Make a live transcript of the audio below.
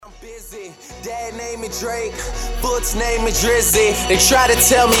Drizzy, dad name it Drake, Foot's name is Drizzy. They try to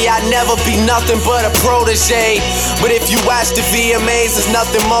tell me I never be nothing but a protege, but if you watch the VMAs, there's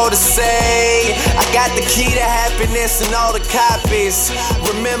nothing more to say. I got the key to happiness and all the copies.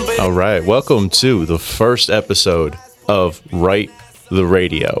 Remember. All right, welcome to the first episode of Write the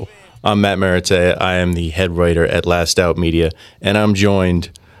Radio. I'm Matt Maratea. I am the head writer at Last Out Media, and I'm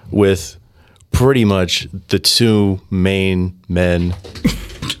joined with pretty much the two main men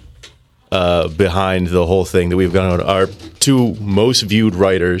behind the whole thing that we've got on. Our two most viewed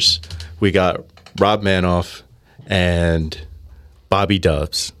writers. We got Rob Manoff and Bobby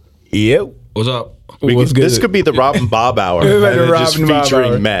Dubs. Yep. What's up? This could be the Rob and Bob hour, like and a Rob just and Bob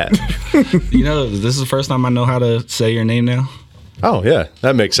featuring hour. Matt. You know, this is the first time I know how to say your name now. Oh, yeah,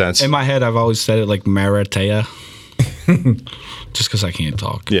 that makes sense. In my head, I've always said it like Maratea. Just because I can't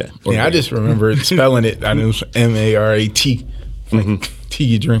talk. Yeah. I just remember spelling it. I knew it was M-A-R-A-T. Like tea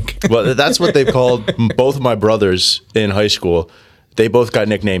you drink. Well, that's what they called both of my brothers in high school. They both got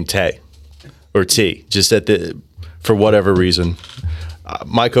nicknamed Tay or T, just for whatever reason.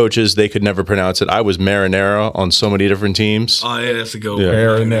 My coaches, they could never pronounce it. I was marinara on so many different teams. Oh, yeah, that's a good one. Yeah.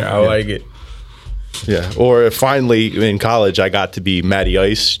 There and there. I like it. Yeah. Or finally, in college, I got to be Matty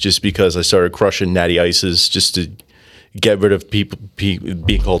Ice just because I started crushing Natty Ices just to get rid of people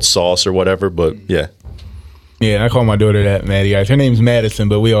being called sauce or whatever. But, yeah. Yeah, I call my daughter that, Maddie Ice. Her name's Madison,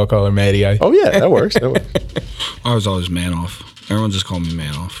 but we all call her Maddie Ice. Oh, yeah, that works. That works. I was always Manoff. Everyone just called me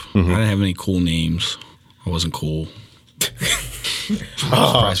Manoff. I didn't have any cool names. I wasn't cool.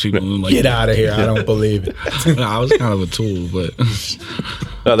 People like Get out of here. I don't believe it. No, I was kind of a tool, but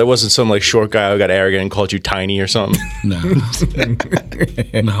No, there wasn't some like short guy who got arrogant and called you tiny or something. no.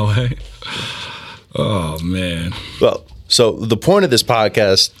 No way. Oh, man. Well, so the point of this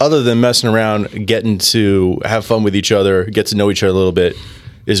podcast, other than messing around, getting to have fun with each other, get to know each other a little bit,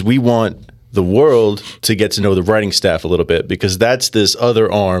 is we want the world to get to know the writing staff a little bit, because that's this other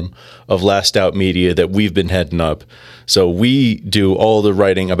arm of Last Out Media that we've been heading up. So we do all the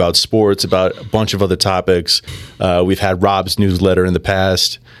writing about sports, about a bunch of other topics. We've had Rob's newsletter in the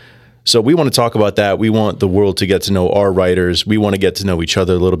past. So we want to talk about that. We want the world to get to know our writers. We want to get to know each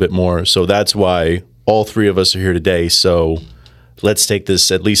other a little bit more. So that's why all three of us are here today. So let's take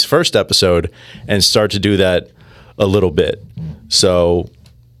this at least first episode and start to do that a little bit. So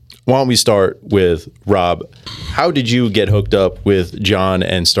why don't we start with Rob? How did you get hooked up with John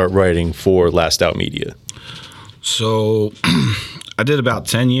and start writing for Last Out Media? So I did about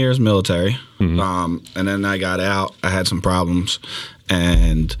 10 years military, and then I got out. I had some problems,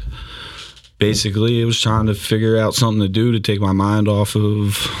 and basically it was trying to figure out something to do to take my mind off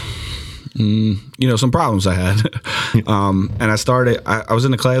of, some problems I had. And I started, I was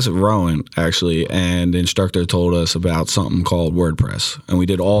in a class at Rowan, actually, and the instructor told us about something called WordPress. And we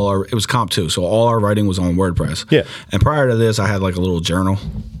did it was Comp 2, so all our writing was on WordPress. Yeah. And prior to this, I had like a little journal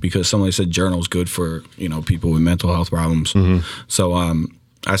because somebody said journal's good for, people with mental health problems. So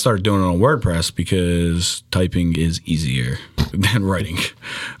I started doing it on WordPress because typing is easier than writing.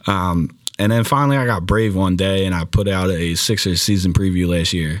 And then finally I got brave one day and I put out a Sixers season preview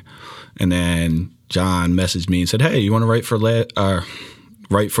last year. And then John messaged me and said, "Hey, you want to write for the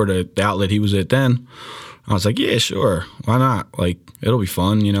outlet he was at then?" I was like, "Yeah, sure. Why not? Like, it'll be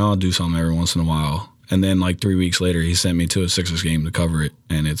fun. I'll do something every once in a while." And then like 3 weeks later, he sent me to a Sixers game to cover it.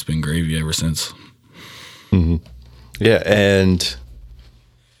 And it's been gravy ever since. Yeah, and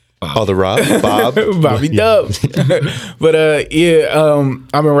other Rob, Bob. Bobby Dubs. But I've been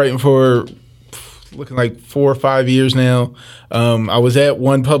writing for looking like 4 or 5 years now. I was at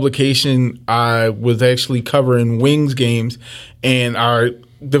one publication. I was actually covering Wings games, and I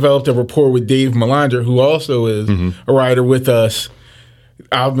developed a rapport with Dave Melander, who also is a writer with us.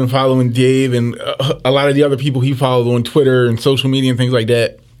 I've been following Dave and a lot of the other people he followed on Twitter and social media and things like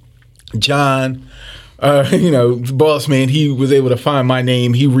that. John, boss man, he was able to find my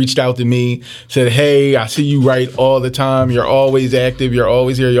name. He reached out to me, said, "Hey, I see you write all the time. You're always active. You're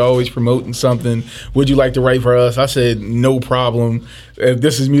always here. You're always promoting something. Would you like to write for us?" I said, "No problem.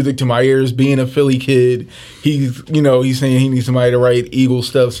 This is music to my ears." Being a Philly kid, he's saying he needs somebody to write Eagle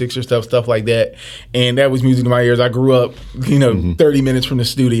stuff, Sixer stuff like that. And that was music to my ears. I grew up, 30 minutes from the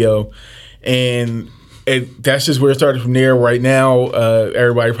studio. And that's just where it started from there. Right now,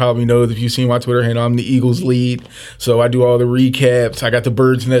 everybody probably knows, if you've seen my Twitter handle, I'm the Eagles lead. So I do all the recaps. I got the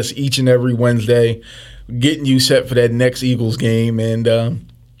Bird's Nest each and every Wednesday, getting you set for that next Eagles game. And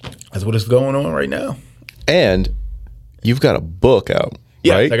that's what is going on right now. And you've got a book out.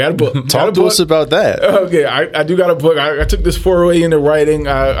 Yes, right? I got a book. Talk to us about that. Okay, I do got a book. I took this foray into writing.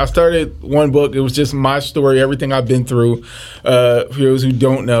 I started one book. It was just my story, everything I've been through. For those who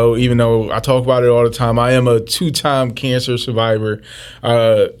don't know, even though I talk about it all the time, I am a 2-time cancer survivor.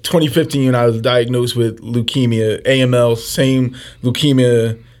 2015, I was diagnosed with leukemia, AML, same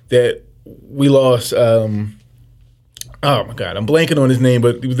leukemia that we lost. Oh my God, I'm blanking on his name,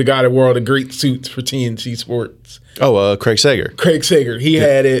 but he was the guy that wore all the great suits for TNT Sports. Oh, Craig Sager. Craig Sager, he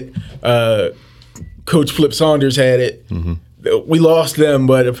had it. Coach Flip Saunders had it. Mm-hmm. We lost them,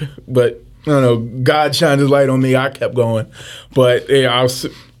 but I don't know. God shined His light on me. I kept going, but yeah,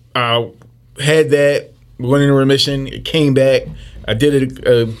 I had that. Went into remission. It came back. I did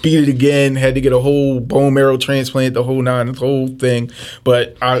it, beat it again. Had to get a whole bone marrow transplant, the whole whole thing.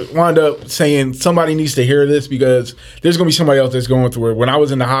 But I wound up saying somebody needs to hear this because there's going to be somebody else that's going through it. When I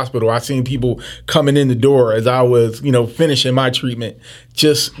was in the hospital, I seen people coming in the door as I was, finishing my treatment,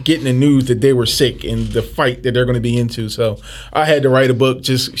 just getting the news that they were sick and the fight that they're going to be into. So I had to write a book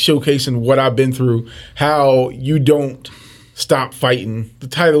just showcasing what I've been through, how you don't stop fighting. The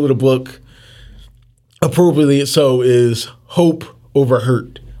title of the book, appropriately so, is Hope Over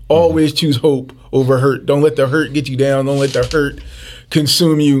Hurt. Always choose hope over hurt. Don't let the hurt get you down. Don't let the hurt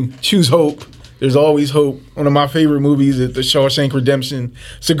consume you. Choose hope. There's always hope. One of my favorite movies is The Shawshank Redemption.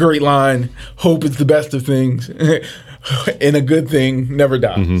 It's a great line. Hope is the best of things. And a good thing never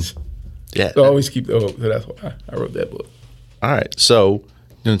dies. Mm-hmm. Yeah. So always keep the hope. So that's why I wrote that book. All right. So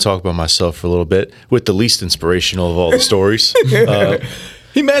I'm going to talk about myself for a little bit with the least inspirational of all the stories.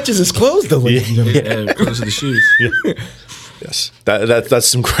 He matches his clothes, though. Yeah, close to the shoes. Yeah. Yes, that's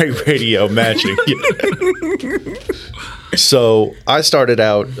some great radio matching. So I started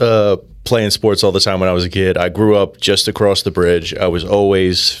out playing sports all the time when I was a kid. I grew up just across the bridge. I was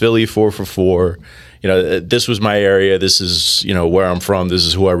always Philly 4 for 4. This was my area. This is where I'm from. This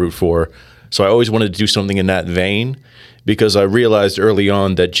is who I root for. So I always wanted to do something in that vein because I realized early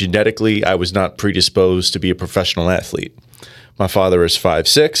on that genetically I was not predisposed to be a professional athlete. My father is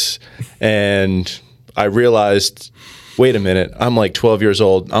 5'6", and I realized, wait a minute, I'm like 12 years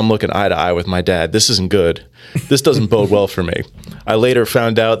old. I'm looking eye to eye with my dad. This isn't good. This doesn't bode well for me. I later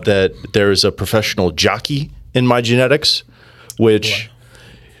found out that there is a professional jockey in my genetics, which,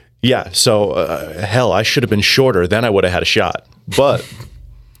 hell, I should have been shorter. Then I would have had a shot. But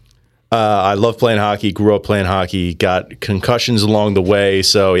I love playing hockey, grew up playing hockey, got concussions along the way.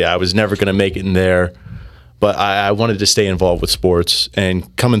 So, I was never going to make it in there. But I wanted to stay involved with sports.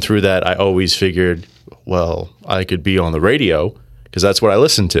 And coming through that, I always figured, well, I could be on the radio because that's what I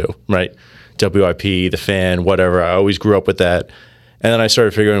listened to, right? WIP, The Fan, whatever. I always grew up with that. And then I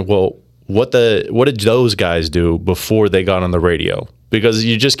started figuring, well, what did those guys do before they got on the radio? Because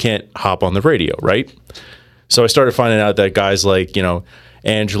you just can't hop on the radio, right? So I started finding out that guys like,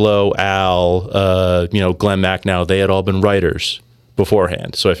 Angelo, Al, Glenn Macnow, they had all been writers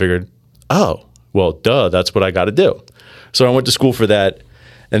beforehand. So I figured, oh, well, duh, that's what I got to do. So I went to school for that.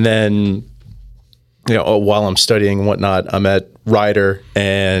 And then, while I'm studying and whatnot, I'm at Rider,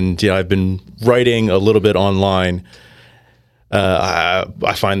 and, I've been writing a little bit online.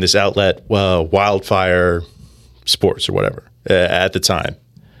 I find this outlet, Wildfire Sports or whatever, at the time.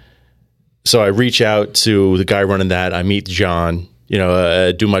 So I reach out to the guy running that. I meet John,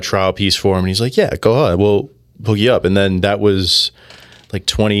 do my trial piece for him. And he's like, yeah, go ahead. We'll hook you up. And then that was like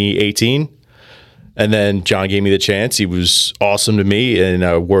 2018. And then John gave me the chance. He was awesome to me, and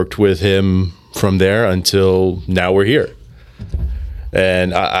I worked with him from there until now we're here.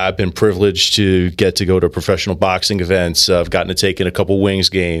 And I've been privileged to get to go to professional boxing events. I've gotten to take in a couple Wings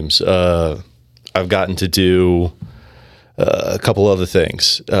games. I've gotten to do a couple other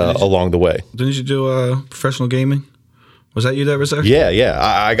things along the way. Didn't you do professional gaming? Was that you that was there? Yeah.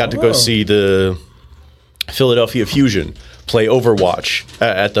 I got to go see the Philadelphia Fusion play Overwatch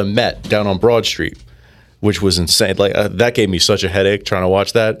at the Met down on Broad Street, which was insane. Like that gave me such a headache trying to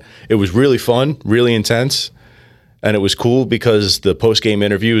watch that. It was really fun, really intense, and it was cool because the post-game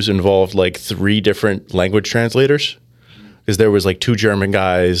interviews involved like 3 different language translators, because there was like 2 German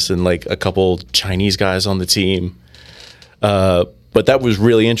guys and like a couple Chinese guys on the team. But that was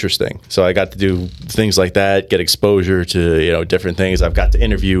really interesting. So I got to do things like that, get exposure to different things. I've got to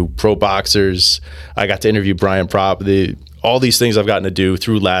interview pro boxers. I got to interview Brian Propp. All these things I've gotten to do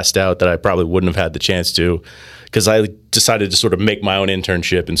through Last Out that I probably wouldn't have had the chance to, because I decided to sort of make my own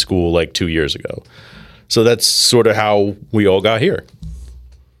internship in school like 2 years ago. So that's sort of how we all got here.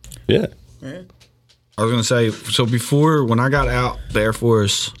 Yeah. I was going to say, so before, when I got out the Air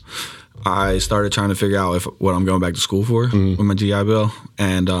Force, I started trying to figure out what I'm going back to school for with my GI Bill.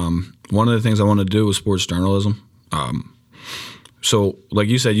 And one of the things I wanted to do was sports journalism. So, like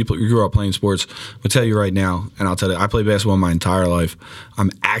you said, you grew up playing sports. I'll tell you right now, and I'll tell you, I played basketball my entire life. I'm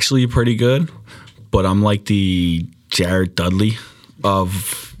actually pretty good, but I'm like the Jared Dudley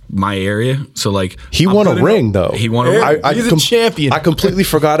of my area. So, like, he won a ring, though. He won a ring. He's a champion. I completely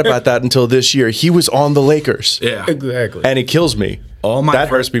forgot about that until this year. He was on the Lakers. Yeah. Exactly. And it kills me. That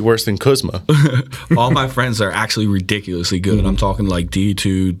hurts me worse than Kuzma. All my friends are actually ridiculously good. I'm talking like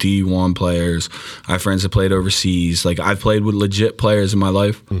D2, D1 players. I have friends that played overseas. Like, I've played with legit players in my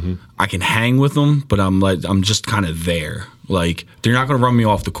life. I can hang with them, but I'm just kind of there. Like, they're not going to run me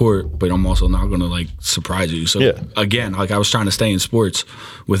off the court, but I'm also not going to, like, surprise you. So, again, like, I was trying to stay in sports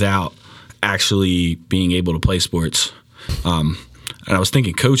without actually being able to play sports. And I was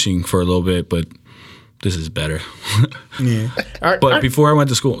thinking coaching for a little bit, but this is better. Yeah. But before I went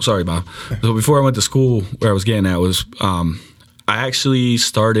to school, sorry, Bob. So before I went to school, where I was getting at was I actually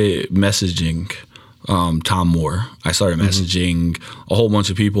started messaging Tom Moore. I started messaging a whole bunch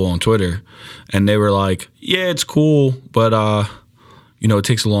of people on Twitter, and they were like, yeah, it's cool, but, it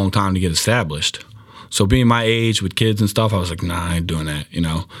takes a long time to get established. So being my age with kids and stuff, I was like, nah, I ain't doing that,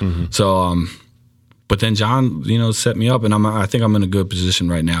 So, but then John, set me up, and I think I'm in a good position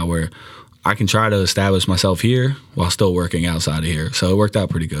right now where I can try to establish myself here while still working outside of here. So it worked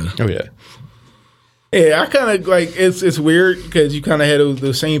out pretty good. Oh, yeah. Yeah, I kind of like it's weird because you kind of had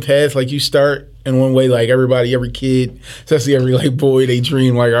the same path. Like you start in one way, like every kid, especially every like boy, they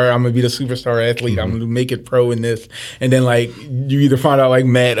dream like, all right, I'm gonna be the superstar athlete. I'm gonna make it pro in this, and then like you either find out like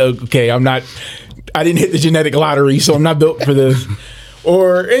Matt, okay, I didn't hit the genetic lottery, so I'm not built for this.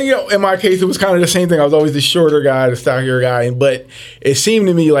 Or, in my case, it was kind of the same thing. I was always the shorter guy, the stockier guy. But it seemed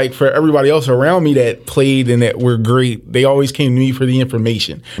to me like for everybody else around me that played and that were great, they always came to me for the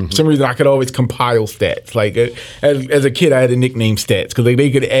information. For some reason, I could always compile stats. Like, as a kid, I had a nickname Stats because they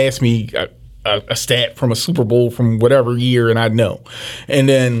could ask me a stat from a Super Bowl from whatever year, and I'd know. And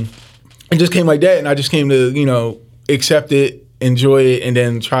then it just came like that, and I just came to, accept it, enjoy it, and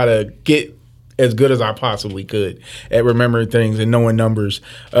then try to get as good as I possibly could at remembering things and knowing numbers.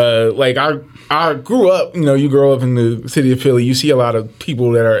 Like I grew up, you grow up in the city of Philly, you see a lot of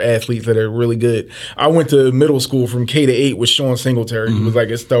people that are athletes that are really good. I went to middle school from K to 8 with Sean Singletary, who was like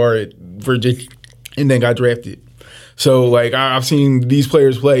a star at Virginia, and then got drafted. So, like, I've seen these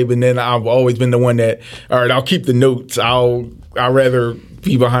players play, but then I've always been the one that, all right, I'll keep the notes. I'd rather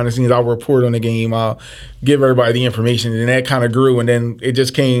be behind the scenes. I'll report on the game. I'll give everybody the information. And that kind of grew, and then it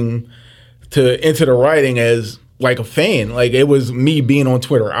just came into the writing as like a fan. Like it was me being on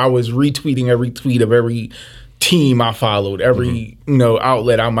Twitter. I was retweeting every tweet of every team I followed, every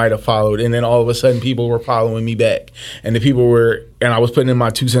outlet I might have followed, and then all of a sudden people were following me back. And I was putting in my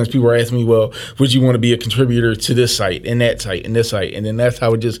 2 cents. People were asking me, well, would you want to be a contributor to this site and that site and this site? And then that's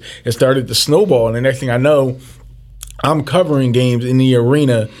how it started to snowball. And the next thing I know, I'm covering games in the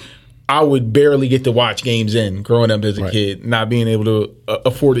arena. I would barely get to watch games growing up as a kid, not being able to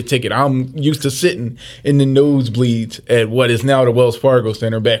afford a ticket. I'm used to sitting in the nosebleeds at what is now the Wells Fargo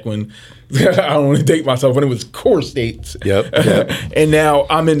Center back when, I don't want to date myself, when it was Core States. Yep. And now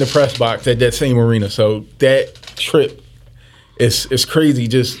I'm in the press box at that same arena. So that trip is crazy,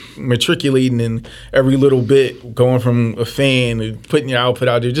 just matriculating in every little bit, going from a fan to putting your output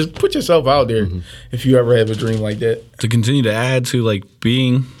out there. Just put yourself out there if you ever have a dream like that. To continue to add to like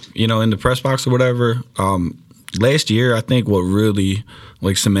being in the press box or whatever, last year, I think what really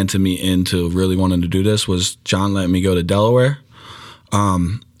like cemented me into really wanting to do this was John letting me go to Delaware.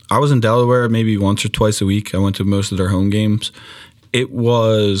 I was in Delaware maybe once or twice a week. I went to most of their home games.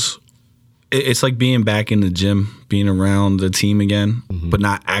 It's like being back in the gym, being around the team again, but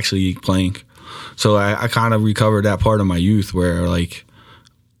not actually playing. So I kind of recovered that part of my youth where like,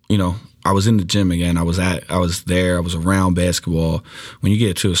 I was in the gym again. I was there. I was around basketball. When you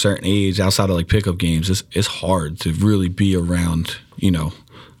get to a certain age, outside of like pickup games, it's hard to really be around,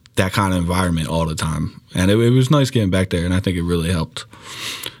 that kind of environment all the time. And it was nice getting back there, and I think it really helped.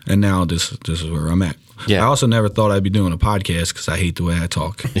 And now this is where I'm at. Yeah. I also never thought I'd be doing a podcast because I hate the way I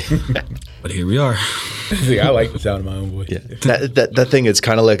talk. But here we are. I like the sound of my own voice. Yeah. That thing is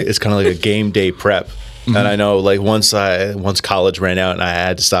kind of like a game day prep. And I know, like once college ran out and I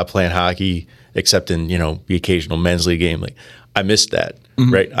had to stop playing hockey, except in the occasional men's league game, like I missed that,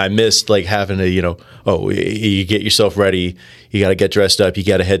 right? I missed like having to, you get yourself ready, you got to get dressed up, you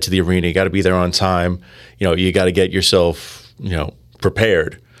got to head to the arena, you got to be there on time, you got to get yourself,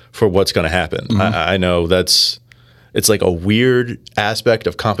 prepared for what's going to happen. I know it's like a weird aspect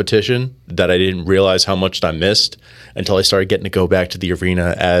of competition that I didn't realize how much I missed until I started getting to go back to the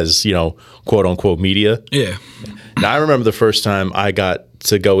arena as, quote unquote media. Yeah. Now, I remember the first time I got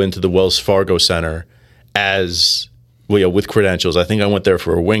to go into the Wells Fargo Center as with credentials. I think I went there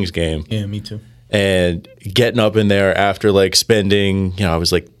for a Wings game. Yeah, me too. And getting up in there after like spending, I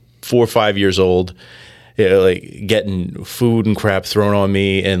was like 4 or 5 years old, like getting food and crap thrown on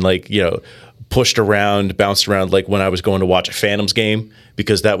me and like, pushed around, bounced around like when I was going to watch a Phantoms game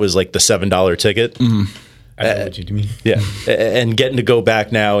because that was like the $7 ticket. Mm-hmm. I know what you mean. Yeah. And getting to go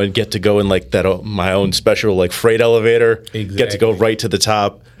back now and get to go in like that my own special like freight elevator, Exactly. Get to go right to the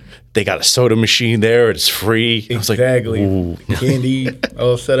top. They got a soda machine there. It's free. Exactly. I was like, Candy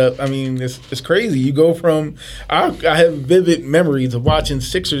all set up. I mean, it's crazy. You go from I have vivid memories of watching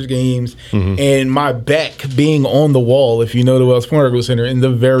Sixers games and my back being on the wall, if you know the Wells Fargo Center, in the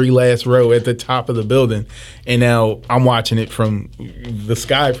very last row at the top of the building. And now I'm watching it from the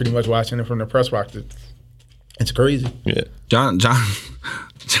sky, pretty much watching it from the press box. It's crazy. Yeah. John's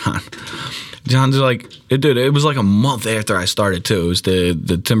like, it was like a month after I started, too. It was the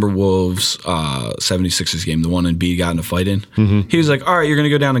Timberwolves 76ers game, the one Embiid got in a fight in. Mm-hmm. He was like, all right, you're going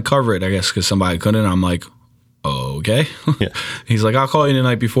to go down and cover it, I guess, because somebody couldn't. I'm like, okay. Yeah. He's like, I'll call you the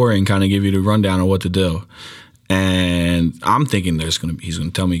night before and kind of give you the rundown of what to do. And I'm thinking he's going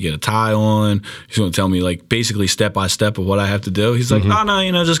to tell me to get a tie on. He's going to tell me like basically step by step of what I have to do. He's like, oh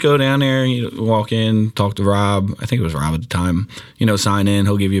no, just go down there, walk in, talk to Rob. I think it was Rob at the time. Sign in.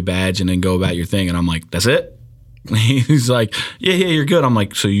 He'll give you a badge and then go about your thing. And I'm like, that's it. He's like, yeah, you're good. I'm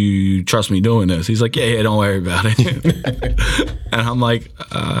like, so you trust me doing this? He's like, yeah, don't worry about it. And I'm like,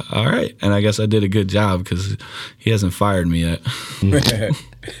 all right. And I guess I did a good job because he hasn't fired me yet.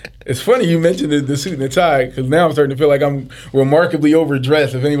 It's funny you mentioned the suit and the tie because now I'm starting to feel like I'm remarkably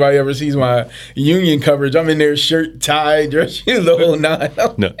overdressed. If anybody ever sees my union coverage, I'm in there shirt, tie, dress shoes, the whole nine.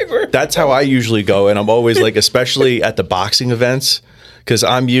 No, that's how I usually go. And I'm always like, especially at the boxing events, because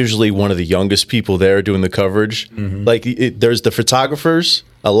I'm usually one of the youngest people there doing the coverage. Mm-hmm. Like there's the photographers.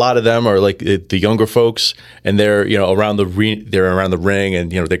 A lot of them are like the younger folks, and they're around the ring,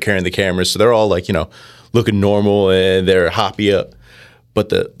 and they're carrying the cameras, so they're all like looking normal and they're hoppy up. But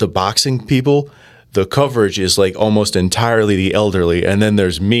the boxing people, the coverage is like almost entirely the elderly, and then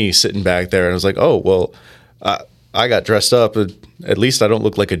there's me sitting back there, and I was like, oh well, I got dressed up. At least I don't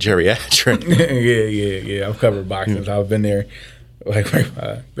look like a geriatric. Yeah. I've covered boxing. So I've been there. Like right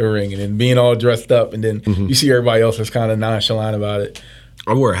by the ring, and then being all dressed up, and then you see everybody else is kind of nonchalant about it.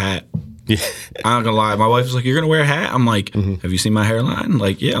 I wear a hat. Yeah. I'm not gonna lie. My wife was like, "You're gonna wear a hat?" I'm like, "Have you seen my hairline?"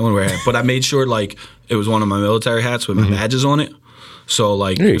 Like, yeah, I'm gonna wear a hat. But I made sure like it was one of my military hats with my badges on it. So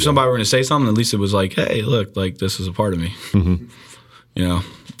like, if somebody were gonna say something, at least it was like, "Hey, look, like this is a part of me." And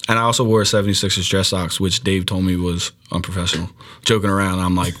I also wore 76ers dress socks, which Dave told me was unprofessional. Joking around,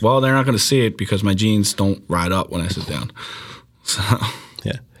 I'm like, "Well, they're not gonna see it because my jeans don't ride up when I sit down." So.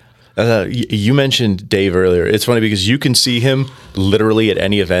 Yeah. You mentioned Dave earlier. It's funny because you can see him literally at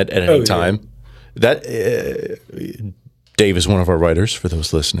any event at any time. That Dave is one of our writers, for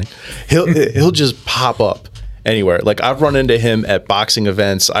those listening. He'll just pop up anywhere. Like I've run into him at boxing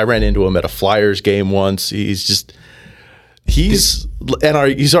events. I ran into him at a Flyers game once. He's like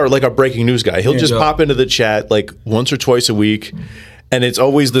our breaking news guy. He'll just pop into the chat like once or twice a week. And it's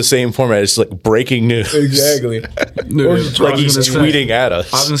always the same format. It's like breaking news. Exactly. Or like he's tweeting at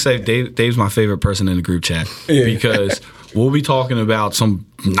us. I was going to say, Dave's my favorite person in the group chat because we'll be talking about some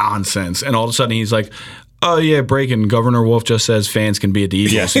nonsense. And all of a sudden he's like, oh, yeah, breaking. Governor Wolf just says fans can be at the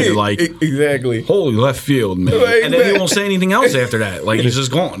Eagles. Yeah. So you're like, exactly. Holy left field, man. Exactly. And then he won't say anything else after that. Like he's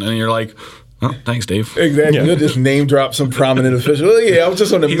just gone. And you're like, oh, thanks, Dave. Exactly. Yeah. He'll just name drop some prominent official. Yeah, I was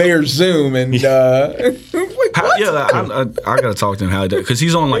just on the mayor's Zoom and I got to talk to him how he does because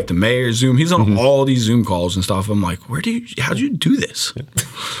he's on like the mayor's Zoom. He's on all these Zoom calls and stuff. I'm like, how'd you do this?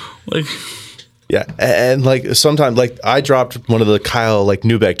 Like, yeah, and like sometimes like I dropped one of the Kyle like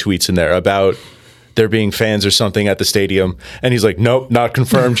Neubeck tweets in there about there being fans or something at the stadium, and he's like, nope, not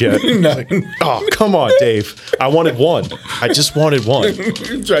confirmed yet. Like, oh, come on, Dave. I wanted one. I just wanted one.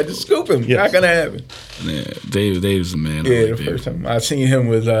 You tried to scoop him. Yes. Not gonna happen. Yeah, Dave's the man. Yeah, the first time I seen him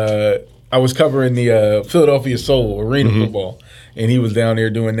was I was covering the Philadelphia Soul arena football, and he was down there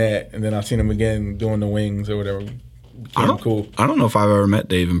doing that, and then I seen him again doing the Wings or whatever. Cool. I don't know if I've ever met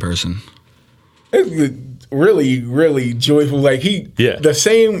Dave in person. It's really, really joyful. Like the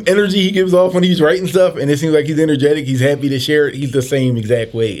same energy he gives off when he's writing stuff, and it seems like he's energetic. He's happy to share it. He's the same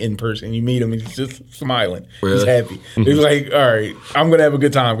exact way in person. You meet him, and he's just smiling. Really? He's happy. He's like, all right, I'm gonna have a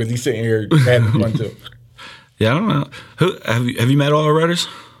good time because he's sitting here having fun too. Yeah, I don't know. Have you met all our writers?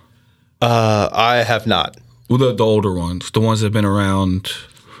 I have not. Well, the older ones, the ones that have been around,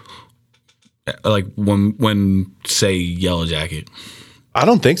 like when say Yellow Jacket. I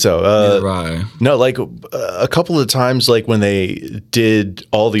don't think so. Right. No, like a couple of times, like when they did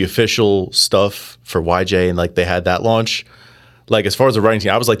all the official stuff for YJ and like they had that launch, like as far as the writing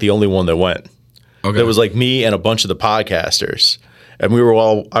team, I was like the only one that went. Okay. There was like me and a bunch of the podcasters. And we were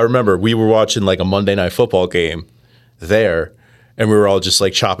all, I remember we were watching like a Monday Night Football game there. And we were all just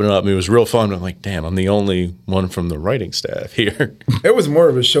like chopping it up. And it was real fun. I'm like, damn, I'm the only one from the writing staff here. It was more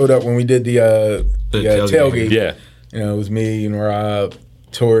of a showed up when we did the tailgate. Yeah. You know, it was me and Rob,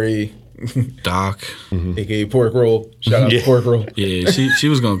 Tori, Doc. aka Pork Roll. Shout out to Pork Roll. Yeah, she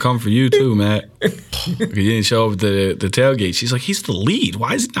was gonna come for you too, Matt. You didn't show up at the tailgate. She's like, he's the lead.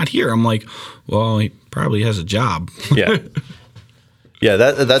 Why is he not here? I'm like, well, he probably has a job. Yeah. Yeah,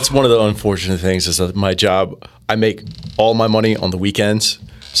 that's one of the unfortunate things is that my job, I make all my money on the weekends.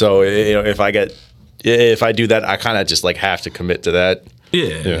 So you know, if I do that, I kind of just like have to commit to that.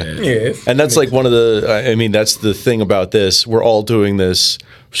 Yeah. And that's like one of the, I mean, that's the thing about this. We're all doing this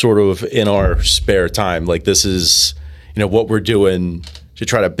sort of in our spare time. Like this is, you know, what we're doing to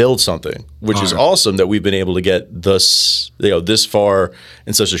try to build something, which is awesome that we've been able to get this far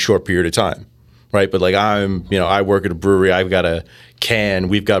in such a short period of time. Right. But like I work at a brewery. I've got to can,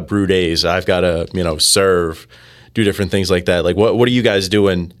 we've got brew days. I've got to, serve, do different things like that. Like what are you guys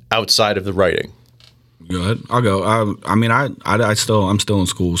doing outside of the writing? Go ahead. I'll go. I'm still in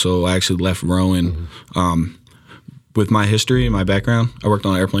school, so I actually left Rowan. With my history and my background, I worked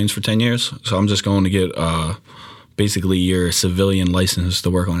on airplanes for 10 years, so I'm just going to get basically your civilian license to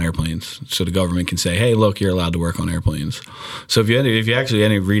work on airplanes, so the government can say, "Hey, look, you're allowed to work on airplanes." So if you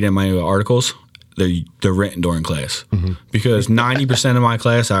actually read in my articles, they're written during class because 90% of my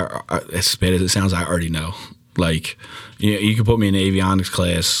class, as bad as it sounds, I already know. Like, you can put me in an avionics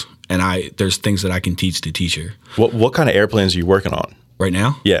class. And there's things that I can teach the teacher. What kind of airplanes are you working on right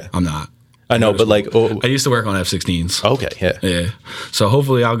now? Yeah, I'm not. I know, but like I used to work on F-16s. Okay, yeah. So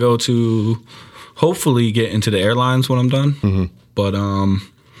hopefully I'll get into the airlines when I'm done. But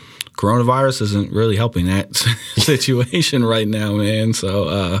coronavirus isn't really helping that situation right now, man.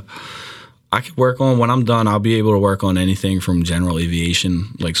 So I could work on, when I'm done, I'll be able to work on anything from general aviation,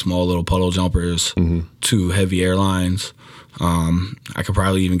 like small little puddle jumpers, to heavy airlines. I could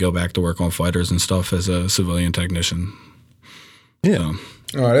probably even go back to work on fighters and stuff as a civilian technician. Yeah.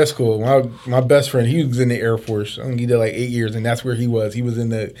 Oh, that's cool. My best friend, he was in the Air Force. I think he did like 8 years, and that's where he was. He was in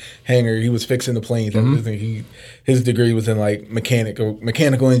the hangar. He was fixing the planes. His degree was in like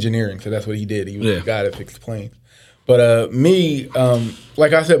mechanical engineering, so that's what he did. He was the guy that fixed the planes. But me,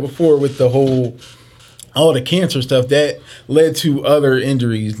 like I said before, with all the cancer stuff, that led to other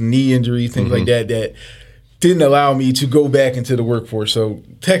injuries, knee injuries, things like that didn't allow me to go back into the workforce. So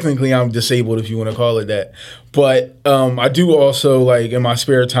technically I'm disabled, if you want to call it that. But I do also, like, in my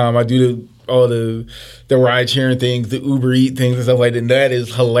spare time, I do all the ride sharing things, the Uber Eat things and stuff like that. And that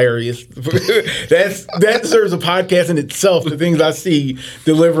is hilarious. That deserves a podcast in itself, the things I see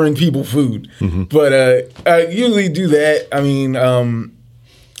delivering people food. But I usually do that. I mean,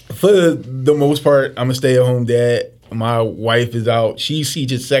 for the most part, I'm a stay-at-home dad. My wife is out. She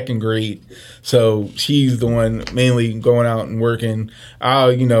teaches second grade, so she's the one mainly going out and working.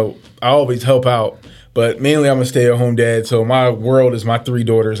 I always help out, but mainly I'm a stay-at-home dad. So my world is my 3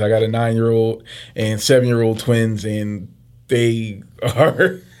 daughters. I got a 9-year-old and 7-year-old twins, and they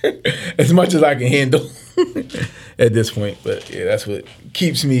are as much as I can handle at this point. But yeah, that's what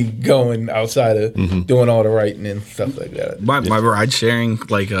keeps me going outside of doing all the writing and stuff like that. My ride sharing,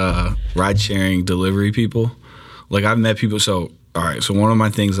 ride sharing delivery people. Like, I've met people, so one of my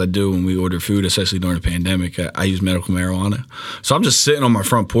things I do when we order food, especially during the pandemic, I use medical marijuana. So I'm just sitting on my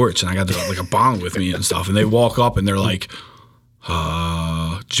front porch, and I got a bong with me and stuff, and they walk up, and they're like,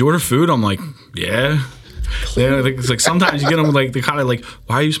 did you order food? I'm like, yeah. It's like sometimes you get them, like, they're kind of like,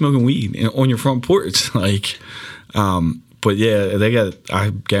 why are you smoking weed on your front porch? Like, but yeah, I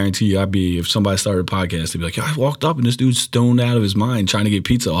guarantee you, if somebody started a podcast, they'd be like, I walked up and this dude's stoned out of his mind trying to get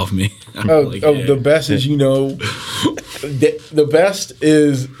pizza off me. The best is, the best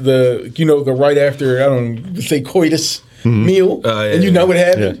is the right after, I don't say coitus meal, and you know what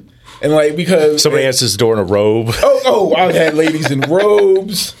happened. Yeah. And like, because somebody answers the door in a robe. I've had ladies in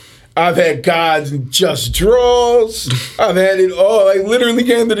robes. I've had gods in just draws. I've had it all. I literally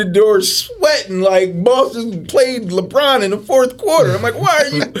came to the door sweating like Boston played LeBron in the fourth quarter. I'm like, why are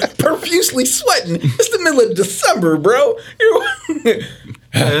you profusely sweating? It's the middle of December, bro.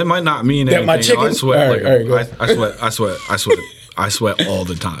 It might not mean anything. My chicken. I sweat. I sweat all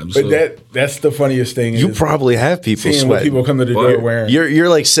the time. But that's the funniest thing. You probably have people seeing sweat. What people come to the door wearing. You're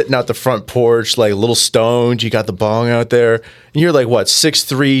like sitting out the front porch, like a little stoned. You got the bong out there, and you're like what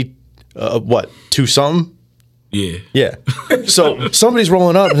 6'3", 2 something? Yeah. Yeah. So somebody's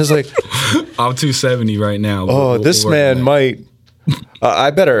rolling up and it's like, I'm 270 right now. oh, this man might.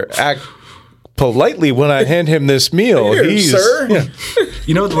 I better act politely when I hand him this meal. Here, sir. Yeah.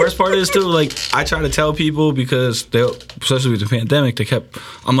 You know what the worst part is too? Like, I try to tell people because they, especially with the pandemic,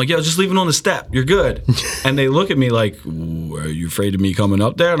 I'm like, yo, just leave it on the step. You're good. And they look at me like, are you afraid of me coming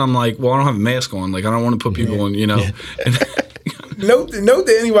up there? And I'm like, well, I don't have a mask on. Like, I don't want to put people on, you know. And Note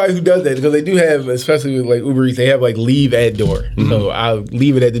to anybody who does that, because they do have, especially with like Uber Eats, they have like leave at door. So I'll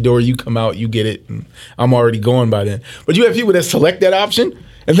leave it at the door. You come out, you get it. And I'm already going by then. But you have people that select that option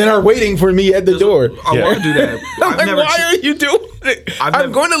and then are waiting for me at the door. I want to do that. I'm like, why are you doing it?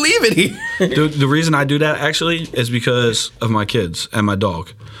 I'm going to leave it here. The reason I do that actually is because of my kids and my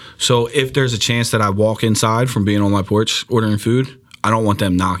dog. So if there's a chance that I walk inside from being on my porch ordering food, I don't want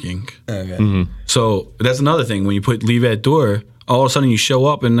them knocking. Okay. So that's another thing. When you put leave at door, all of a sudden you show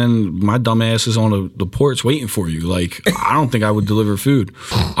up and then my dumb ass is on the porch waiting for you. Like, I don't think I would deliver food.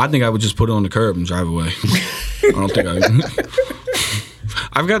 I think I would just put it on the curb and drive away. I don't think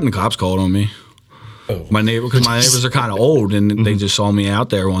I've gotten the cops called on me. Oh. My neighbors are kind of old and they just saw me out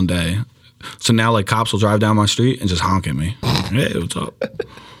there one day. So now like cops will drive down my street and just honk at me. Hey, what's up?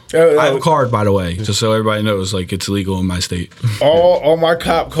 I have a card, by the way, just so everybody knows, like, it's legal in my state. All my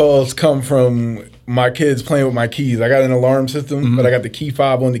cop calls come from my kids playing with my keys. I got an alarm system, but I got the key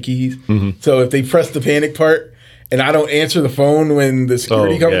fob on the keys. So if they press the panic part and I don't answer the phone when the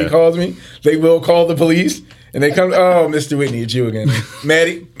security company calls me, they will call the police. And they come, oh, Mr. Whitney, it's you again.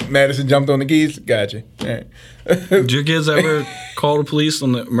 Madison jumped on the keys. Gotcha. All right. Did your kids ever call the police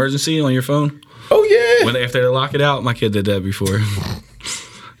on the emergency on your phone? Oh, yeah. After they lock it out, my kid did that before.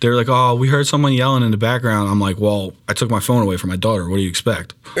 They were like, oh, we heard someone yelling in the background. I'm like, well, I took my phone away from my daughter. What do you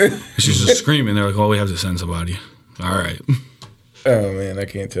expect? She's just screaming. They're like, oh, we have to send somebody. All right. Oh, man, I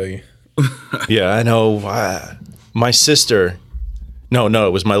can't tell you. Yeah, I know. My sister, no,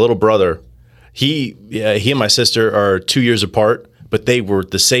 it was my little brother. He and my sister are 2 years apart, but they were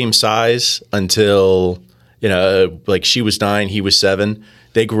the same size until, like she was 9, he was 7.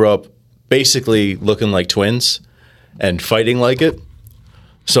 They grew up basically looking like twins and fighting like it.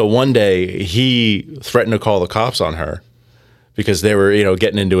 So one day he threatened to call the cops on her because they were,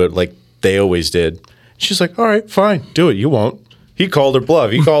 getting into it like they always did. She's like, all right, fine, do it. You won't. He called her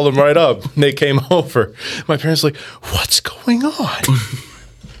bluff. He called them right up. And they came over. My parents were like, what's going on?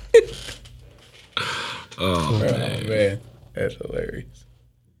 Oh, man. That's hilarious.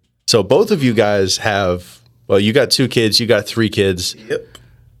 So both of you guys have, you got 2 kids, you got 3 kids. Yep.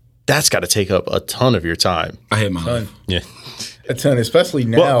 That's got to take up a ton of your time. I hate my life. Yeah. A ton, especially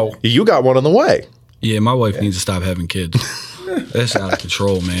now. Well, you got one on the way. Yeah, my wife needs to stop having kids. That's out of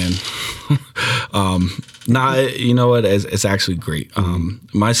control, man. You know what? It's actually great.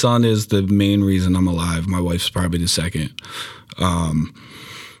 My son is the main reason I'm alive. My wife's probably the second.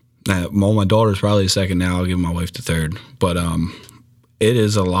 My daughter's probably the second now. I'll give my wife the third. But it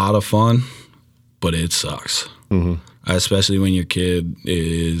is a lot of fun, but it sucks. Especially when your kid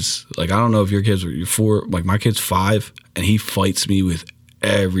is, like, I don't know if your kids are 4, like my kid's 5, and he fights me with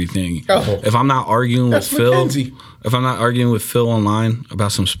everything. Oh, if I'm not arguing with Phil, if I'm not arguing with Phil online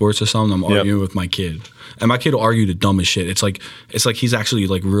about some sports or something, I'm arguing with my kid. And my kid will argue the dumbest shit. It's like he's actually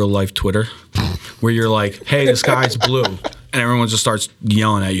like real life Twitter, where you're like, hey, the sky's blue, and everyone just starts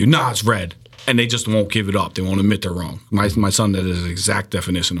yelling at you, nah, it's red. And they just won't give it up. They won't admit they're wrong. My son, that is the exact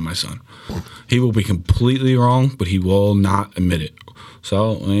definition of my son. He will be completely wrong, but he will not admit it.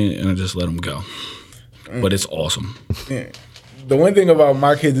 So I just let him go. But it's awesome. Yeah. The one thing about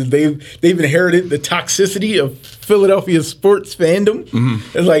my kids is they've inherited the toxicity of Philadelphia sports fandom.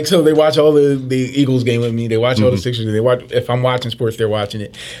 It's like, so they watch all the Eagles game with me. They watch all the Sixers. They watch, if I'm watching sports, they're watching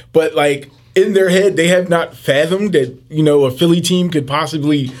it. But like, in their head, they have not fathomed that, a Philly team could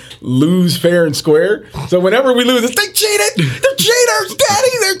possibly lose fair and square. So whenever we lose, it's they cheated. They're cheaters, Daddy.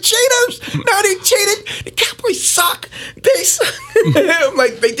 They're cheaters. No, they cheated. The Cowboys suck. They suck. I'm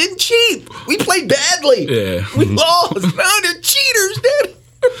like, they didn't cheat. We played badly. Yeah. We lost. No, they're cheaters, Daddy.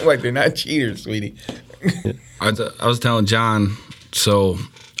 I'm like, they're not cheaters, sweetie. I was telling John, so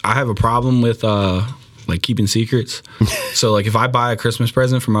I have a problem with like keeping secrets. So like if I buy a Christmas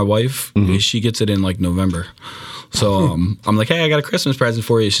present for my wife, she gets it in like November. So I'm like, hey, I got a Christmas present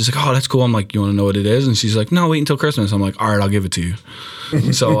for you. She's like, oh, that's cool. I'm like, you want to know what it is? And she's like, no, wait until Christmas. I'm like, all right, I'll give it to you.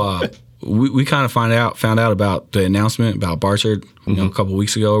 So we kind of found out about the announcement about Barchard, a couple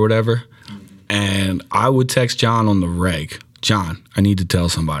weeks ago or whatever. And I would text John on the reg. John, I need to tell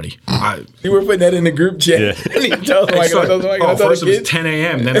somebody. You were putting that in the group chat. Yeah. I need to tell somebody. First it was 10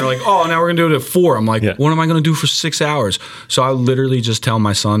 a.m. Then they're like, oh, now we're going to do it at 4. I'm like, what am I going to do for 6 hours? So I literally just tell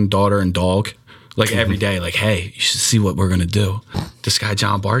my son, daughter, and dog Like every day, like, hey, you should see what we're gonna do. This guy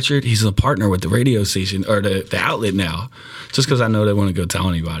John Barchard, he's a partner with the radio station or the outlet now. Just because I know they want to go tell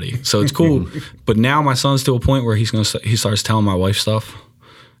anybody, so it's cool. But now my son's to a point where he starts telling my wife stuff,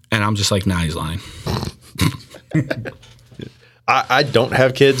 and I'm just like, nah, he's lying. I don't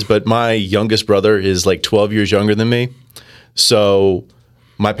have kids, but my youngest brother is like 12 years younger than me. So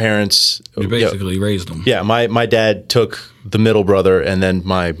my parents You basically raised them. Yeah, my dad took the middle brother, and then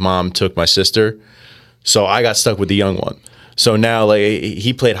my mom took my sister. So I got stuck with the young one. So now, like,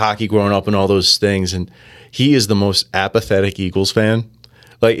 he played hockey growing up and all those things, and he is the most apathetic Eagles fan.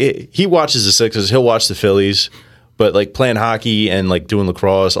 Like, he watches the Sixers, he'll watch the Phillies, but like playing hockey and like doing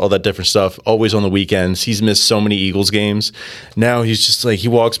lacrosse, all that different stuff, always on the weekends. He's missed so many Eagles games. Now he's just like, he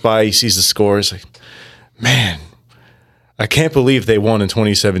walks by, he sees the scores, like, man, I can't believe they won in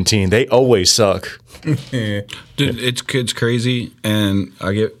 2017. They always suck. Dude, it's crazy, and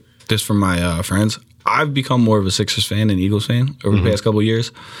I get this from my friends. I've become more of a Sixers fan than Eagles fan over the past couple of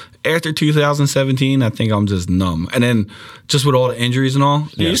years. After 2017, I think I'm just numb. And then just with all the injuries and all,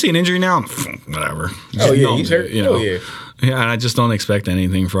 you see an injury now, whatever. Oh, yeah, numb, he's hurt. you know? Oh, yeah. Yeah, and I just don't expect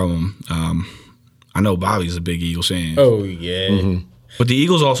anything from him. I know Bobby's a big Eagles fan. Oh, yeah. But the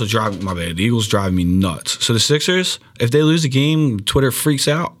Eagles also the Eagles drive me nuts. So the Sixers, if they lose a game, Twitter freaks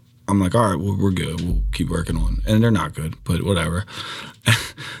out. I'm like, all right, we're good. We'll keep working on it. And they're not good, but whatever.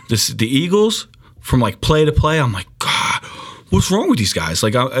 The Eagles, from like play to play, I'm like, God, what's wrong with these guys?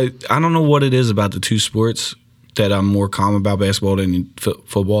 Like, I don't know what it is about the two sports that I'm more calm about basketball than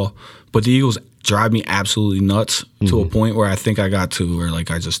football. But the Eagles drive me absolutely nuts to a point where I think I got to where like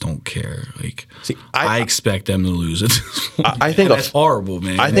I just don't care. Like, I expect them to lose it. I think that's horrible,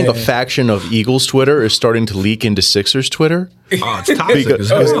 man. I think a faction of Eagles Twitter is starting to leak into Sixers Twitter. Oh, it's toxic as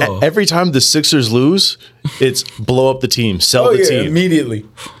Because hell. every time the Sixers lose, it's blow up the team, sell the team. Immediately.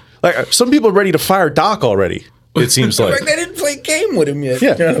 Like, some people are ready to fire Doc already, it seems like. Like they didn't play a game with him yet.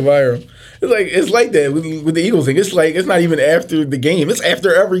 Yeah. Trying to fire him. It's like that with the Eagles thing. It's like it's not even after the game. It's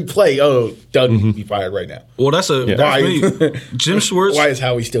after every play. Oh, Doug needs to be fired right now. Well, that's me. Jim Schwartz. Why is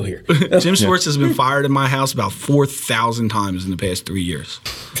Howie still here? Jim Schwartz has been fired in my house about 4,000 times in the past 3 years.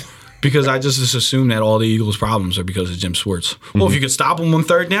 Because I just assume that all the Eagles' problems are because of Jim Schwartz. Well, if you could stop him on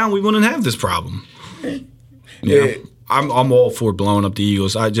third down, we wouldn't have this problem. Yeah. I'm all for blowing up the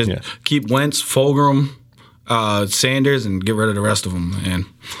Eagles. I just keep Wentz, Fulgham, Sanders, and get rid of the rest of them. And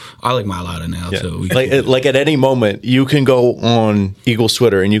I like Mailata now too. Like at any moment, you can go on Eagles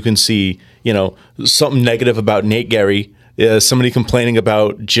Twitter and you can see, something negative about Nate Gary, somebody complaining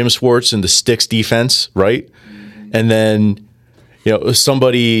about Jim Schwartz and the Sticks defense, right? And then,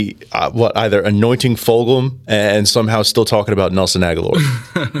 somebody either anointing Fulgham and somehow still talking about Nelson Aguilar.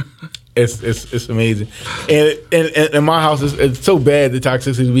 It's amazing, and in my house it's so bad, the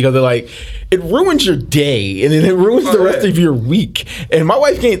toxicity, because they're like, it ruins your day and then it ruins the rest of your week. And my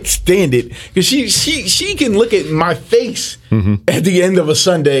wife can't stand it because she can look at my face at the end of a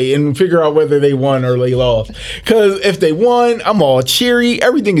Sunday and figure out whether they won or they lost. Because if they won, I'm all cheery,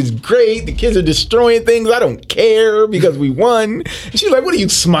 everything is great, the kids are destroying things, I don't care because we won. And she's like, what are you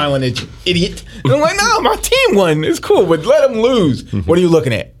smiling at, you idiot? And I'm like, no, my team won, it's cool, but let them lose. What are you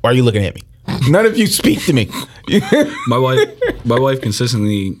looking at? Why are you looking at me? None of you speak to me. My wife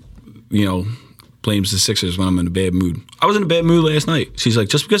consistently, blames the Sixers when I'm in a bad mood. I was in a bad mood last night. She's like,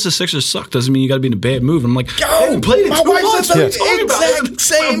 just because the Sixers suck doesn't mean you got to be in a bad mood. I'm like, yo, my wife says the exact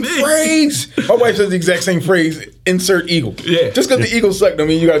same phrase. My wife says the exact same phrase. Insert Eagle. Yeah. Just because the Eagles suck don't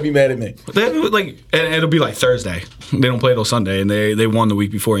mean you got to be mad at me. And it'll be like Thursday. They don't play till Sunday, and they won the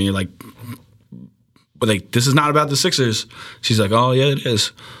week before, and you're like, but like, this is not about the Sixers. She's like, oh yeah, it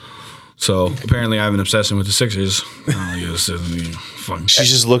is. So apparently I have an obsession with the Sixers. She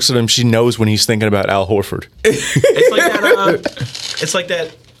just looks at him. She knows when he's thinking about Al Horford. It's like that. It's like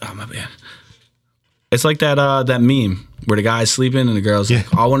that. Oh my bad. It's like that meme where the guy's sleeping and the girl's like,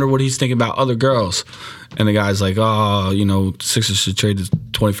 oh, I wonder what he's thinking about other girls. And the guy's like, oh, Sixers should trade the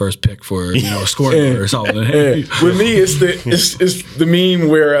 21st pick for a scoring or something. With me, it's the meme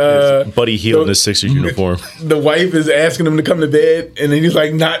where Buddy Hield in his Sixers uniform. The wife is asking him to come to bed, and then he's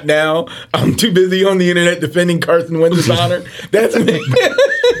like, not now. I'm too busy on the internet defending Carson Wentz's honor. That's me.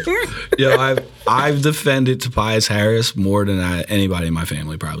 Yeah, I've defended Tobias Harris more than anybody in my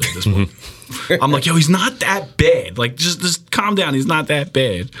family probably at this point. I'm like, yo, he's not that bad. Like, just calm down. He's not that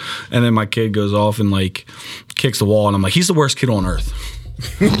bad. And then my kid goes off and like kicks the wall, and I'm like, he's the worst kid on earth.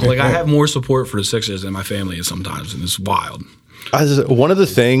 Like, I have more support for the Sixers than my family sometimes, and it's wild. One of the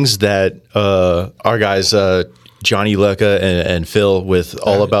things that our guys, Johnny Lecca and Phil, with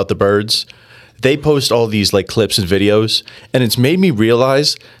All About the Birds, they post all these like clips and videos, and it's made me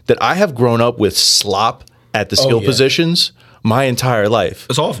realize that I have grown up with slop at the skill positions my entire life.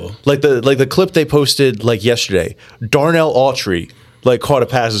 It's awful. Like the clip they posted like yesterday, Darnell Autry like caught a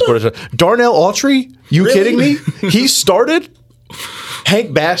pass and scored a touchdown. Darnell Autry? You kidding me? He started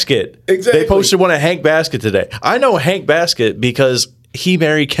Hank Basket. Exactly. They posted one of Hank Basket today. I know Hank Basket because he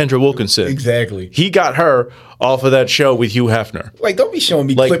married Kendra Wilkinson. Exactly. He got her off of that show with Hugh Hefner. Like, don't be showing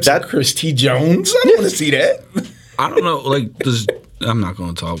me Like clips that- of Chris T. Jones. I don't want to see that. I don't know. Like, I'm not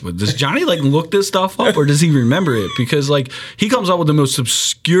going to talk, but does Johnny like look this stuff up, or does he remember it? Because like he comes up with the most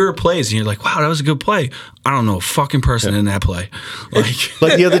obscure plays, and you're like, "Wow, that was a good play." I don't know a fucking person in that play.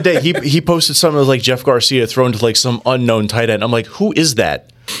 Like the other day, he posted something that was like Jeff Garcia thrown to like some unknown tight end. I'm like, who is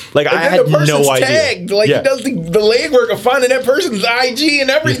that? Like I And had then the person's no idea. tagged. Like, he does the legwork of finding that person's IG and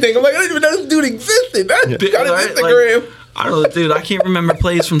everything. I'm like, I didn't even know this dude existed. That's got his Right? Instagram. Like, I don't know, dude. I can't remember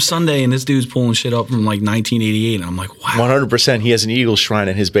plays from Sunday, and this dude's pulling shit up from like 1988, and I'm like, wow. 100%. He has an Eagles shrine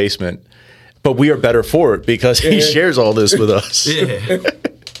in his basement, but we are better for it because he shares all this with us. Yeah.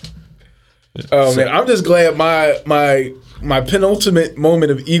 Oh man, I'm just glad my penultimate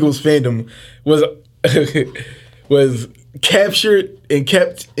moment of Eagles fandom was was captured and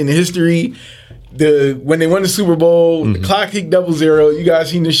kept in history. When they won the Super Bowl, the clock ticked 0-0. You guys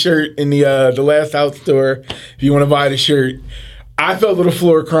seen the shirt in the Last Out store. If you want to buy the shirt, I fell to the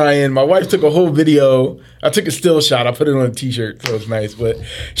floor crying. My wife took a whole video. I took a still shot. I put it on a T-shirt, so it's nice. But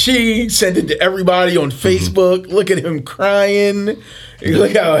she sent it to everybody on Facebook. Look at him crying.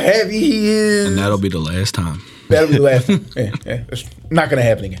 Look how happy he is. And that'll be the last time. That'll be the last time. Yeah. It's not going to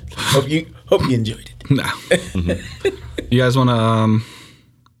happen again. Hope you enjoyed it. No. You guys want to?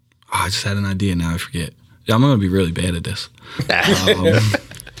 I just had an idea. Now I forget. Yeah, I'm going to be really bad at this.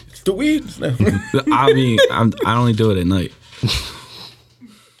 It's the weeds. No. I mean, I only do it at night.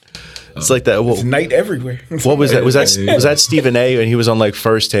 It's like that. It's night everywhere. What was that? Was that Stephen A. and he was on like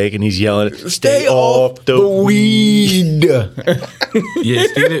First Take and he's yelling, Stay off the weed. Yeah,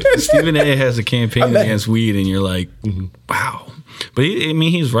 Stephen A. has a campaign against weed, and you're like, wow. But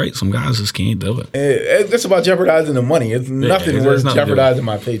he's right. Some guys just can't do it. It's about jeopardizing the money. It's nothing there's worth nothing to jeopardizing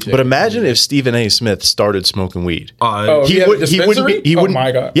my paycheck. But imagine if Stephen A. Smith started smoking weed. Oh, He he wouldn't be. He Oh wouldn't.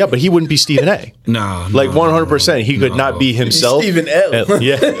 my God. Yeah, but he wouldn't be Stephen A. No, Like 100%. He could not be himself. Stephen L.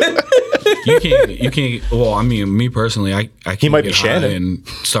 Yeah. You can't. Well, I mean, me personally, I can't might get be high Shannon. and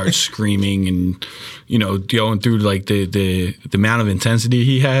start screaming and going through like the amount of intensity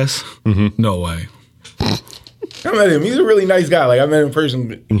he has. No way. I met him. He's a really nice guy. Like, I met him in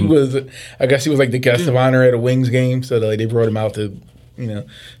person. He was, I guess he was like the guest of honor at a Wings game. So like, they brought him out to,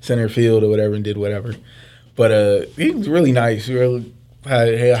 center field or whatever and did whatever. But he was really nice. Really,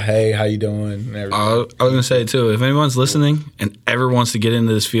 hey, how you doing? And everything. I was gonna say too, if anyone's listening and ever wants to get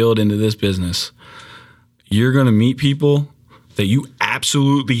into this field, into this business, you're gonna meet people that you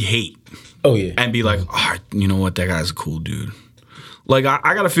absolutely hate. Oh yeah. And be like, you know what, that guy's a cool dude. Like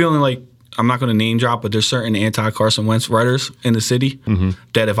I got a feeling like, I'm not going to name drop, but there's certain anti-Carson Wentz writers in the city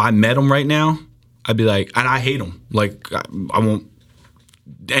that if I met him right now, I'd be like, and I hate him. Like, I won't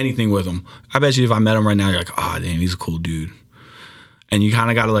anything with him. I bet you if I met him right now, you're like, oh, damn, he's a cool dude. And you kind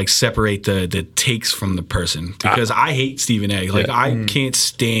of got to like separate the takes from the person because I hate Stephen A. Like, I can't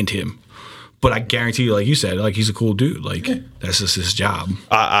stand him. But I guarantee you, like you said, like he's a cool dude. Like, that's just his job.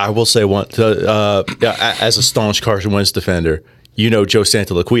 I will say as a staunch Carson Wentz defender, Joe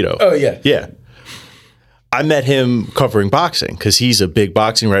Santoliquito. Oh, yeah. Yeah. I met him covering boxing because he's a big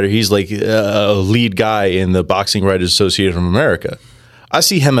boxing writer. He's like a lead guy in the Boxing Writers Association of America. I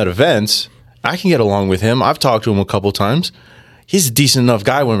see him at events. I can get along with him. I've talked to him a couple times. He's a decent enough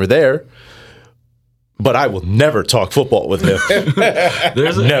guy when we're there. But I will never talk football with him.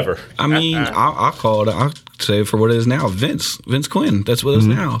 Never. I mean, I'll call it. I'll say it for what it is now. Vince Quinn. That's what it is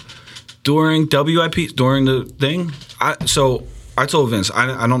now. During WIP, during the thing, I told Vince,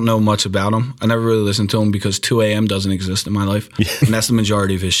 I don't know much about him. I never really listened to him because 2 a.m. doesn't exist in my life. And that's the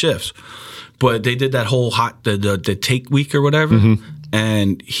majority of his shifts. But they did that whole the take week or whatever.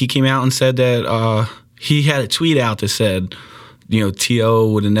 And he came out and said that he had a tweet out that said, T.O.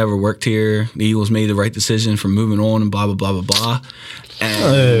 would have never worked here. The Eagles made the right decision for moving on and blah, blah, blah, blah, blah.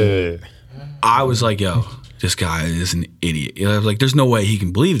 And I was like, yo, this guy is an idiot. I was like, there's no way he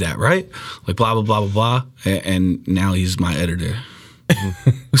can believe that, right? Like, blah, blah, blah, blah, blah. And now he's my editor.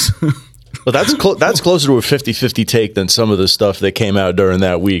 Well, that's closer to a 50-50 take than some of the stuff that came out during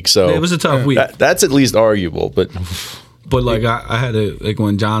that week. So it was a tough week. That's at least arguable, but like I had to, like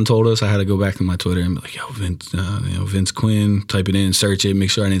when John told us, I had to go back to my Twitter and be like, yo, Vince Quinn, type it in, search it, make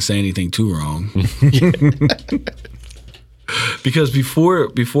sure I didn't say anything too wrong. Because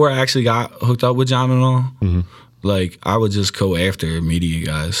before I actually got hooked up with John and all, like I would just go after media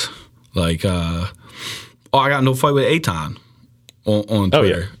guys. Like, I got into a fight with Aton on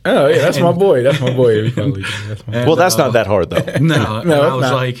Twitter. Oh yeah, that's my boy. That's my boy. Well, that's not that hard though. No, and I was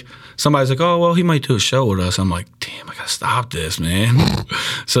not. like, somebody's like, oh, well, he might do a show with us. I'm like, damn, I gotta stop this, man.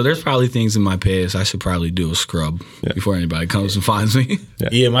 So there's probably things in my past I should probably do a scrub before anybody comes and finds me.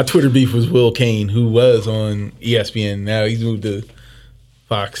 Yeah, my Twitter beef was Will Kane, who was on ESPN. Now he's moved to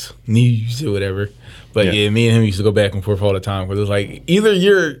Fox News or whatever. But yeah, me and him used to go back and forth all the time. Because it's like either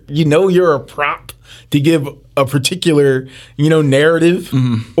you're a prop to give a particular narrative,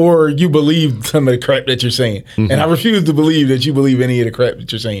 or you believe some of the crap that you're saying. And I refuse to believe that you believe any of the crap that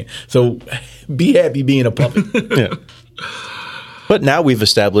you're saying. So be happy being a puppet. Yeah. But now we've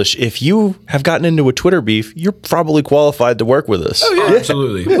established if you have gotten into a Twitter beef, you're probably qualified to work with us. Oh, yeah.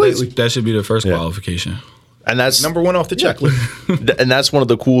 Absolutely. That should be the first qualification. And that's Number one off the checklist. and that's one of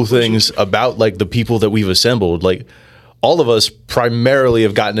the cool things about like the people that we've assembled. Like all of us primarily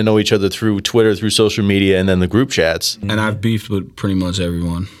have gotten to know each other through Twitter, through social media, and then the group chats. And I've beefed with pretty much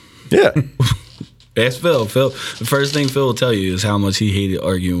everyone. Yeah. Ask Phil. The first thing Phil will tell you is how much he hated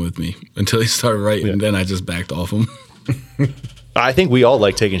arguing with me until he started writing, and then I just backed off him. I think we all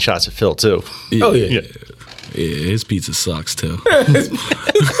like taking shots at Phil too. Yeah. Oh yeah. Yeah, his pizza sucks too.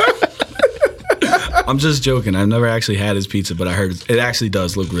 I'm just joking. I've never actually had his pizza, but I heard it actually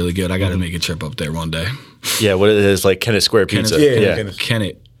does look really good. I got to make a trip up there one day. Yeah, what it is, like Kennett Square Pizza.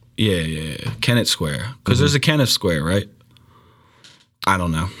 Kennett. Yeah. Kennett Square. Because there's a Kenneth Square, right? I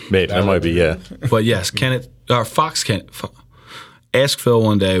don't know. Maybe. That might be, yeah. But yes, Kenneth, or Fox Kennett. Ask Phil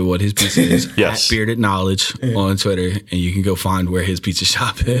one day what his pizza is. Yes. At Bearded Knowledge on Twitter, and you can go find where his pizza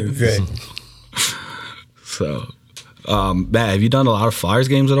shop is. Okay. So, Matt, have you done a lot of Flyers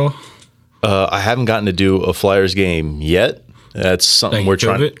games at all? I haven't gotten to do a Flyers game yet. That's something we're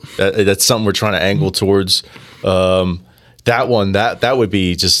trying. That's something we're trying to angle towards. That one, that would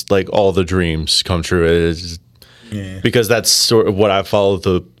be just like all the dreams come true. Because that's sort of what I've followed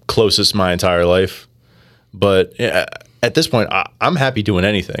the closest my entire life. But at this point, I'm happy doing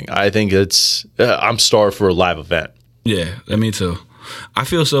anything. I think I'm starved for a live event. Yeah, me too. I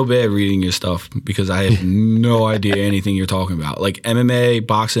feel so bad reading your stuff because I have no idea anything you're talking about. Like MMA,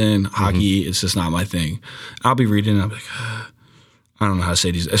 boxing, hockey, it's just not my thing. I'll be reading and I'll be like, I don't know how to say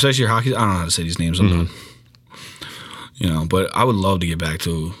these, especially your hockey. I don't know how to say these names. But I would love to get back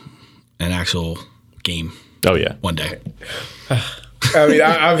to an actual game. Oh yeah, one day. I mean,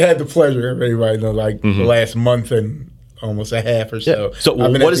 I've had the pleasure, everybody know, like the last month and almost a half or so. Yeah. So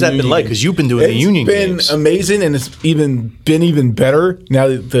what has that been like? Because you've been doing the union games. It's been amazing, and it's been even better now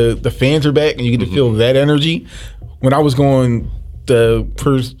that the fans are back and you get to feel that energy. When I was going the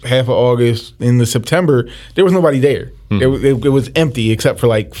first half of August into September, there was nobody there. It was empty except for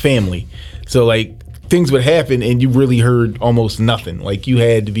like family. So like things would happen and you really heard almost nothing. Like you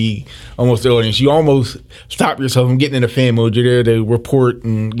had to be almost the audience. You almost stop yourself from getting in a fan mode. You're there to report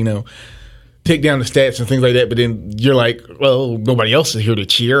and take down the stats and things like that, but then you're like, well, nobody else is here to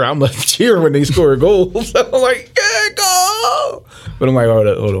cheer. I'm going to cheer when they score a goal. So I'm like, yeah, go! But I'm like,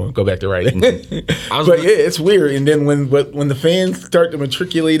 hold on, go back to writing. It's weird. And then when the fans start to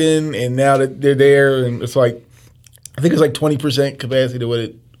matriculate in, and now that they're there, and it's like, I think it's like 20% capacity to what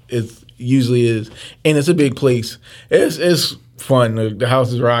it usually is, and it's a big place. It's fun. The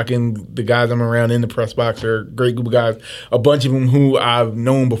house is rocking. The guys I'm around in the press box are a great group of guys. A bunch of them who I've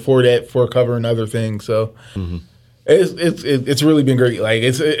known before that for covering other things. So it's really been great. Like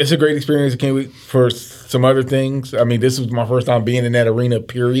it's a great experience. I can't wait for some other things. I mean, this was my first time being in that arena,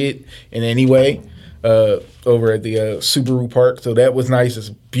 period, in any way, over at the Subaru Park. So that was nice. It's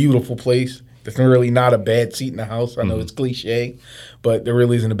a beautiful place. There's really not a bad seat in the house. I know it's cliche, but there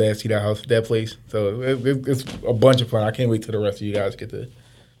really isn't a bad seat in the house at that place. So it's a bunch of fun. I can't wait till the rest of you guys get to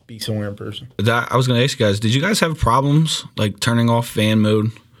be somewhere in person. I was going to ask you guys, did you guys have problems like turning off fan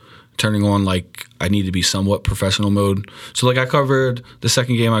mode, turning on like I need to be somewhat professional mode? So like the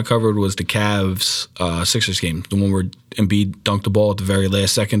second game I covered was the Cavs Sixers game, the one where Embiid dunked the ball at the very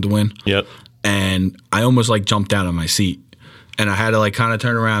last second to win. Yep. And I almost like jumped down on my seat, and I had to like kind of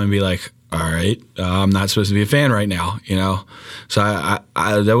turn around and be like, all right, I'm not supposed to be a fan right now, So I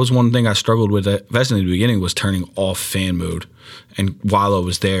that was one thing I struggled with, especially in the beginning, was turning off fan mode. And while I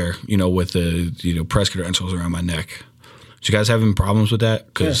was there, with the press credentials around my neck. Did you guys have any problems with that?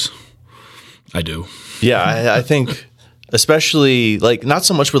 Because I do. Yeah, I think especially like not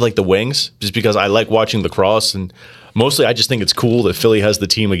so much with like the Wings, just because I like watching lacrosse, and mostly I just think it's cool that Philly has the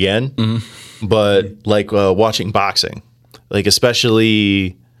team again. But like watching boxing, like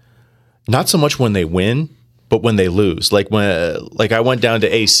especially. Not so much when they win, but when they lose. Like I went down to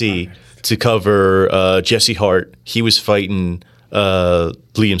AC to cover Jesse Hart. He was fighting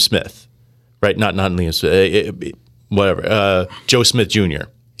Liam Smith, right? Not Liam Smith. Whatever. Joe Smith Jr.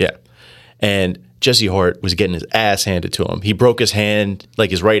 Yeah, and Jesse Hart was getting his ass handed to him. He broke his hand, like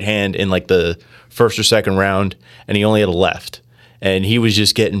his right hand, in like the first or second round, and he only had a left. And he was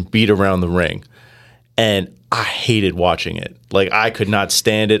just getting beat around the ring. And I hated watching it. Like, I could not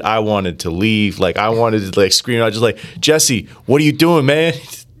stand it. I wanted to leave. Like, I wanted to like scream out, just like, Jesse, what are you doing, man?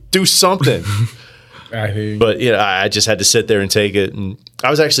 Do something. I hear you. But I just had to sit there and take it. And I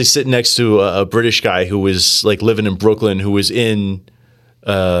was actually sitting next to a British guy who was like living in Brooklyn, who was in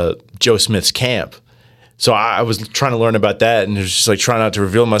Joe Smith's camp. So I was trying to learn about that, and it was just like trying not to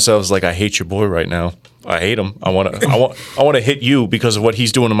reveal myself. I was like, I hate your boy right now. I hate him. I want to hit you because of what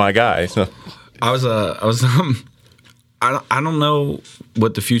he's doing to my guy. I don't know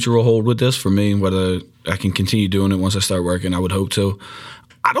what the future will hold with this for me, whether I can continue doing it once I start working. I would hope to.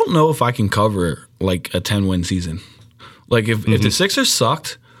 I don't know if I can cover like a 10-win season. Like if the Sixers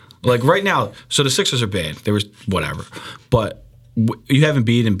sucked, like right now, so the Sixers are bad. There was whatever. But you haven't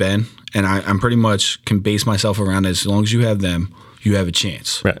beaten Ben, and I'm pretty much can base myself around it. As long as you have them, you have a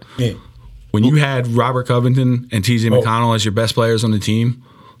chance. Right. Yeah. When you had Robert Covington and T.J. McConnell as your best players on the team,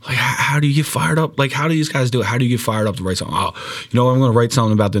 like how do you get fired up? Like how do these guys do it? How do you get fired up to write something? Oh, I'm going to write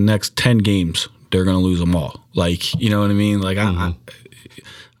something about the next 10 games. They're going to lose them all. Like, you know what I mean? Like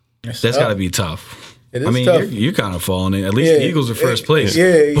that's got to be tough. It is tough. You're kind of falling in. At least the Eagles are first place.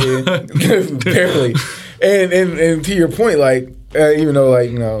 Yeah. Barely. And to your point, like even though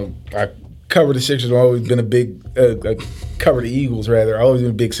I cover the Sixers, I've always been a big cover the Eagles rather. I've always been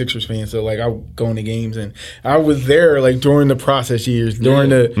a big Sixers fan, so like I would go into games, and I was there like during the process years, during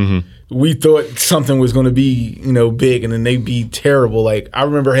the we thought something was going to be big, and then they'd be terrible. Like I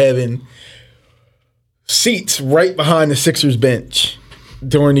remember having seats right behind the Sixers bench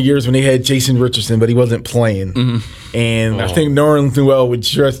during the years when they had Jason Richardson, but he wasn't playing. And I think Nerlens Noel was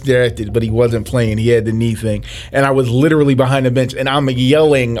just drafted, but he wasn't playing. He had the knee thing. And I was literally behind the bench, and I'm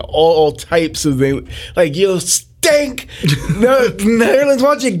yelling all types of things. Like, yo, stink! Nerlens,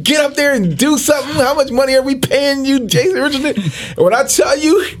 why don't you get up there and do something? How much money are we paying you, Jason Richardson? And when I tell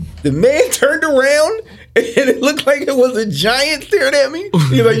you, the man turned around, and it looked like it was a giant staring at me.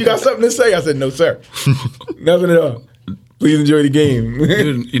 He's like, you got something to say? I said, no, sir. Nothing at all. Please enjoy the game.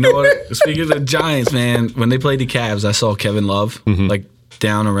 Dude, you know what? Speaking of the Giants, man, when they played the Cavs, I saw Kevin Love like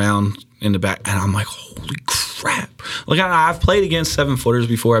down around in the back, and I'm like, holy crap. Like I've played against 7-footers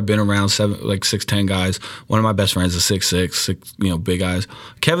before. I've been around 6'10" guys. One of my best friends is 6'6", big guys.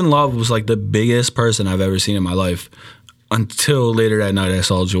 Kevin Love was like the biggest person I've ever seen in my life until later that night I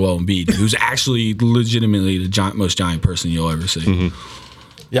saw Joel Embiid, who's actually legitimately the most giant person you'll ever see.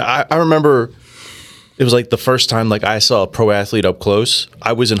 Yeah, I remember it was like the first time like I saw a pro athlete up close.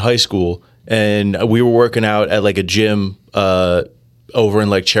 I was in high school, and we were working out at like a gym over in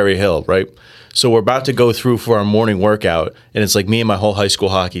like Cherry Hill, right? So we're about to go through for our morning workout, and it's like me and my whole high school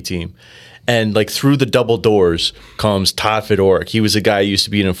hockey team. And like through the double doors comes Todd Fedoruk. He was a guy who used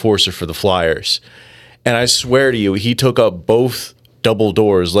to be an enforcer for the Flyers. And I swear to you, he took up both double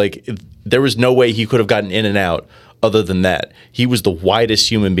doors. Like there was no way he could have gotten in and out other than that. He was the widest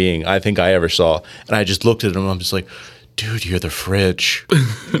human being I think I ever saw. And I just looked at him and I'm just like, dude, you're the fridge.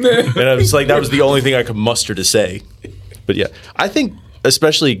 And I was like, that was the only thing I could muster to say. But yeah, I think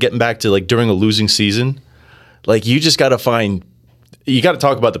especially getting back to like during a losing season, like you just got to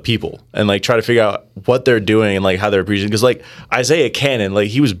talk about the people and like try to figure out what they're doing and like how they're appreciating. Because like Isaiah Cannon, like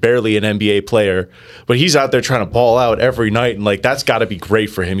he was barely an NBA player, but he's out there trying to ball out every night, and like that's got to be great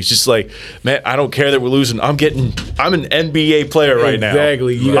for him. He's just like, man, I don't care that we're losing. I'm an NBA player right now.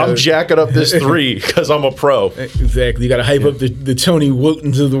 Exactly. I'm jacking up this three because I'm a pro. Exactly. You got to hype up the Tony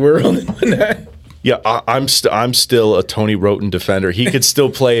Wotens of the world and whatnot. Yeah, I'm still a Tony Roten defender. He could still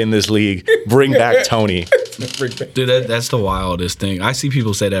play in this league. Bring back Tony. Dude, that's the wildest thing. I see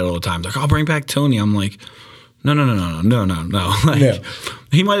people say that all the time. They're like, I'll bring back Tony. I'm like, no. Like,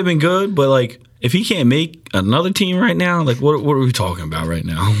 he might have been good, but like, if he can't make another team right now, like, what are we talking about right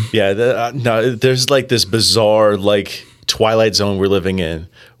now? Yeah, no, there's like this bizarre like Twilight Zone we're living in,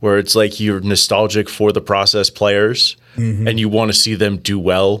 where it's like you're nostalgic for the process players, and you want to see them do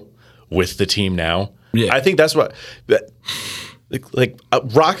well with the team now. Yeah. I think that's what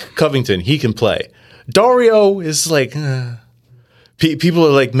Rock Covington, he can play. Dario is like people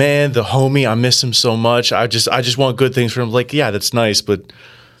are like, man, the homie, I miss him so much. I just want good things for him. Like, yeah, that's nice, but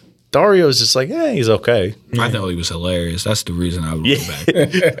Dario's just like, he's okay. I thought he was hilarious. That's the reason I would go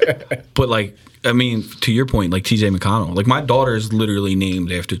back. But like, I mean, to your point, like TJ McConnell. Like my daughter is literally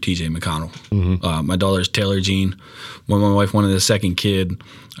named after TJ McConnell. My daughter is Taylor Jean. When my wife wanted a second kid,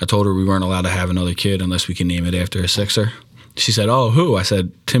 I told her we weren't allowed to have another kid unless we can name it after a Sixer. She said, "Oh, who?" I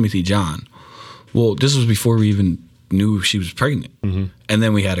said, "Timothy John." Well, this was before we even knew she was pregnant. And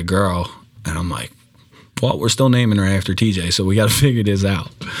then we had a girl, and I'm like, well, we're still naming her after TJ, so we got to figure this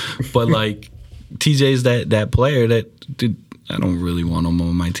out. But like, TJ's that player that, dude, I don't really want him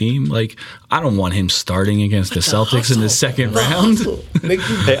on my team. Like, I don't want him starting against the Celtics in the second round.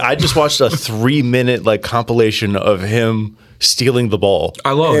 Hey, I just watched a 3-minute like compilation of him stealing the ball.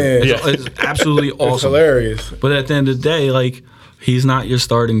 I love it. It's absolutely awesome. It's hilarious. But at the end of the day, like, he's not your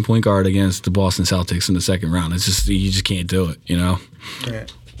starting point guard against the Boston Celtics in the second round. It's just, you just can't do it, you know? Yeah.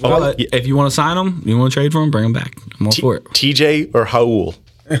 But if you want to sign him, you want to trade for him, bring him back. I'm all for it. TJ or Raul?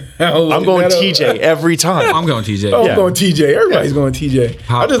 I'm going TJ every time. I'm going TJ. I'm going TJ. Everybody's going TJ.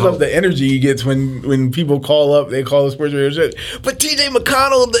 I just How- love the energy he gets when people call up. They call the sports radio shit. But TJ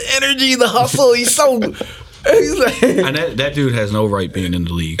McConnell, the energy, the hustle, he's so. He's like, And that dude has no right being in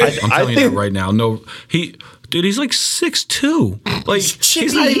the league. I'm telling you that right now. No, dude, he's like 6'2". Like,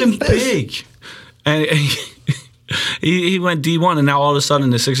 he's not even big. And he went D1, and now all of a sudden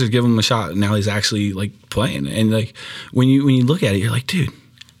the Sixers give him a shot, and now he's actually like playing. And like when you look at it, you're like, dude,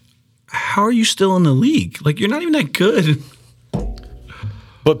 how are you still in the league? Like, you're not even that good.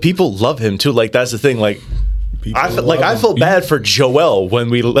 But people love him too. Like that's the thing. Like I felt bad for Joel when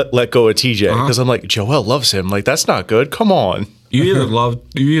we let go of TJ because I'm like, Joel loves him. Like that's not good. Come on. You either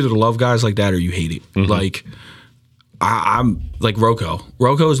love guys like that or you hate it. Like I'm like Rocco.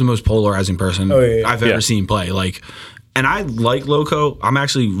 Rocco is the most polarizing person I've ever seen play. Like, and I like Loco. I'm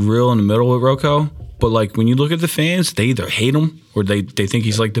actually real in the middle with Rocco. But like when you look at the fans, they either hate him or they think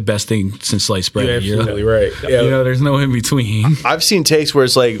he's like the best thing since sliced bread. you're absolutely right. Yeah. You know, there's no in between. I've seen takes where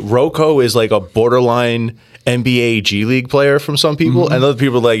it's like Rocco is like a borderline NBA G League player from some people, and other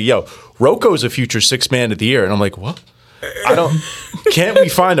people are like, "Yo, Rocco is a future sixth man of the year," and I'm like, "What? Can't we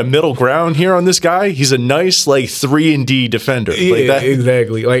find a middle ground here on this guy? He's a nice like 3-and-D defender." Yeah, like that.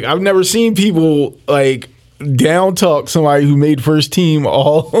 exactly. Like I've never seen people like down talk somebody who made first team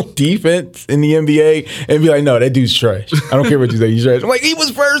all defense in the NBA and be like, "No, that dude's trash. I don't care what you say, he's trash." I'm like, he was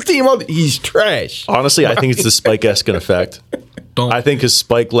first team all. He's trash. Honestly, I think it's the Spike-esque effect. I think his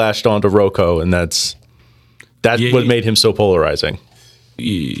Spike lashed onto Rocco, and that's what made him so polarizing.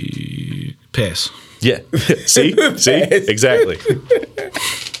 Pass. Yeah. See, exactly.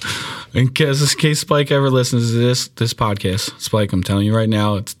 In case Spike ever listens to this podcast, Spike, I'm telling you right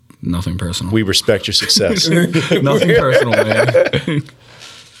now, it's nothing personal. We respect your success. Nothing personal, man.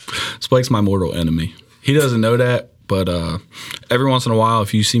 Spike's my mortal enemy. He doesn't know that, but every once in a while,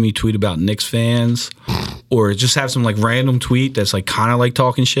 if you see me tweet about Knicks fans or just have some like random tweet that's like kind of like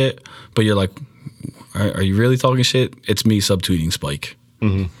talking shit, but you're like, are you really talking shit? It's me subtweeting Spike.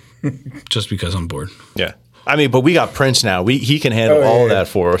 Just because I'm bored. Yeah. I mean, but we got Prince now. He can handle all of that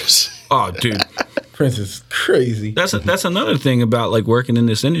for us. Oh, dude. Prince is crazy. That's another thing about like working in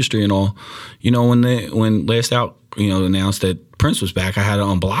this industry and all. You know, when Last Out, announced that Prince was back, I had to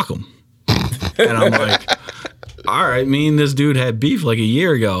unblock him. And I'm like, all right, me and this dude had beef like a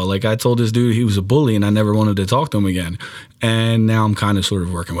year ago. Like I told this dude he was a bully and I never wanted to talk to him again. And now I'm kind of sort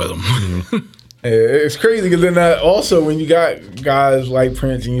of working with him. It's crazy because then also when you got guys like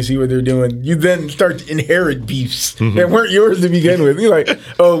Prince and you see what they're doing, you then start to inherit beefs that weren't yours to begin with. You're like,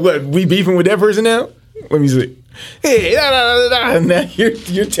 oh, what, we beefing with that person now? Let me see. Hey, and now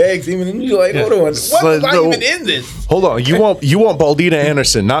you're tag teaming and you're like, hold on, what was I even in this? Hold on, you want Baldina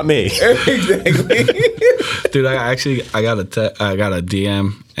Anderson, not me. Exactly. Dude, I got a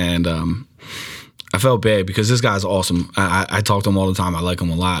DM and I felt bad because this guy's awesome. I talk to him all the time. I like him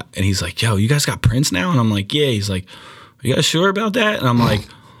a lot. And he's like, yo, you guys got Prince now? And I'm like, yeah. He's like, are you guys sure about that? And I'm like,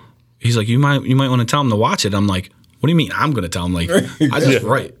 he's like, you might want to tell him to watch it. I'm like, what do you mean I'm going to tell him? Like, I just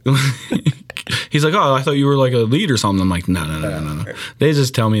write. He's like, oh, I thought you were like a lead or something. I'm like, no. They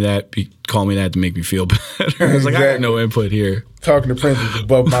just tell me that, call me that to make me feel better. I was like, I got no input here. Talking to Prince is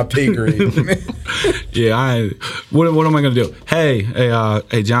above my pay grade. Yeah, what am I going to do?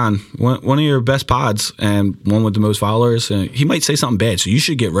 Hey, John, one of your best pods and one with the most followers, he might say something bad, so you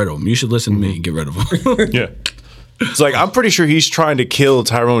should get rid of him. You should listen to me and get rid of him. Yeah. It's like, I'm pretty sure he's trying to kill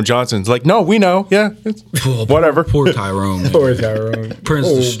Tyrone Johnson. It's like, no, we know. Yeah. Whatever. Poor Tyrone. Poor Tyrone.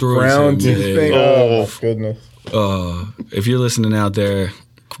 Prince destroys him. Thing. Oh, my goodness. If you're listening out there,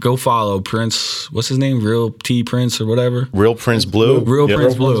 go follow Prince. What's his name? Real T Prince or whatever? Real Prince Blue. Real Yep.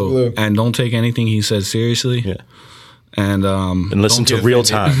 Prince Blue. And don't take anything he says seriously. Yeah. And listen to Real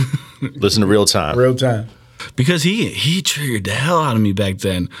Time. Listen to Real Time. Real time. Because he triggered the hell out of me back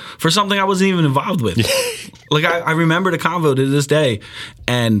then for something I wasn't even involved with. Like I remember the convo to this day,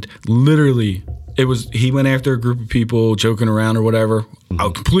 and literally he went after a group of people joking around or whatever. I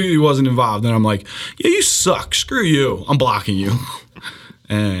completely wasn't involved, and I'm like, yeah, you suck. Screw you. I'm blocking you.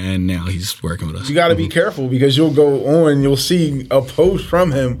 And now he's working with us. You got to be careful because you'll go on, you'll see a post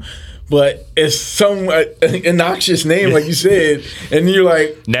from him, but it's some innoxious name, like you said, and you're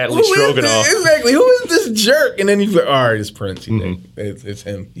like, Natalie Stroganoff. Exactly. Who is this jerk? And then he's like, all right, it's Prince. It's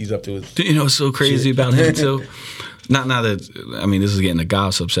him. He's up to his. You know what's so crazy about him too? Not that, I mean, this is getting a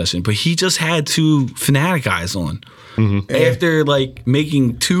gossip session, but he just had 2 Fnatic guys on after like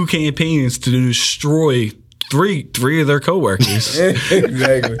making 2 campaigns to destroy three of their coworkers.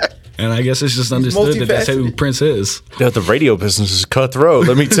 Exactly. And I guess it's just understood that that's who Prince is. Yeah, the radio business is cutthroat,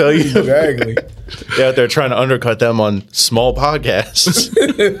 let me tell you. Exactly. They're out there trying to undercut them on small podcasts.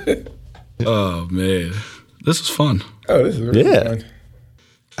 Oh, man. This was fun. Oh, this is really fun.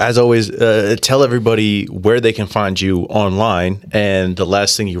 As always, tell everybody where they can find you online and the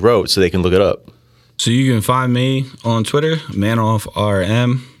last thing you wrote so they can look it up. So you can find me on Twitter,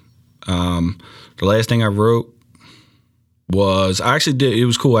 ManoffRM. The last thing I wrote was it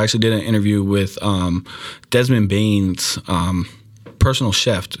was cool. I actually did an interview with Desmond Bane's personal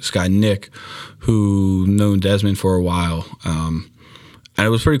chef, this guy Nick, who known Desmond for a while. And it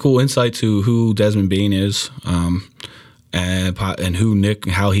was pretty cool insight to who Desmond Bane is and who Nick,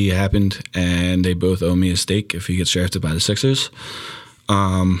 how he happened. And they both owe me a steak if he gets drafted by the Sixers.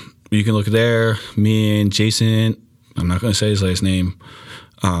 You can look there. Me and Jason, I'm not going to say his last name,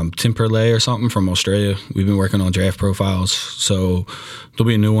 Tim Perlay or something from Australia. We've been working on draft profiles, so there'll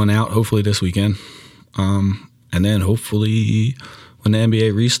be a new one out hopefully this weekend. And then hopefully when the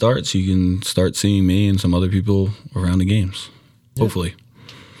NBA restarts, you can start seeing me and some other people around the games. Yeah. Hopefully.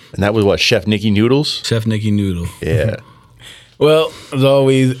 And that was what, Chef Nicky Noodles? Chef Nicky Noodle. Yeah. Well, as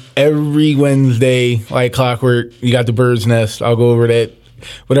always, every Wednesday, like clockwork, you got the Bird's Nest. I'll go over that.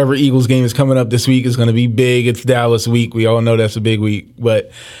 Whatever Eagles game is coming up this week is going to be big. It's Dallas week. We all know that's a big week.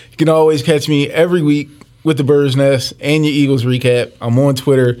 But you can always catch me every week with the Bird's Nest and your Eagles recap. I'm on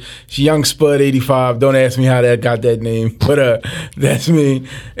Twitter. It's Young Spud85. Don't ask me how that got that name. But that's me.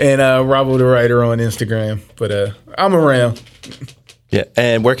 And Robo the Writer on Instagram. But I'm around. Yeah.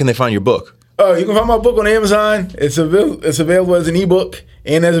 And where can they find your book? Oh, you can find my book on Amazon. It's available as an ebook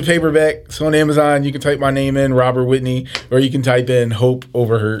and as a paperback. So on Amazon, you can type my name in, Robert Whitney, or you can type in Hope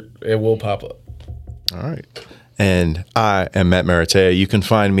Over Hurt. It will pop up. All right. And I am Matt Maratea. You can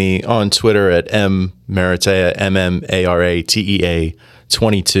find me on Twitter at mmaratea, MMARATEA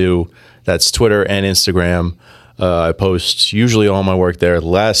 22. That's Twitter and Instagram. I post usually all my work there. The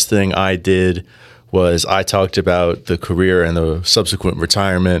last thing I did was I talked about the career and the subsequent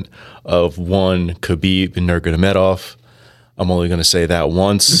retirement of one Khabib Nurmagomedov. I'm only going to say that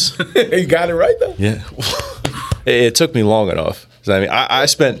once. You got it right, though. Yeah. It took me long enough. I mean, I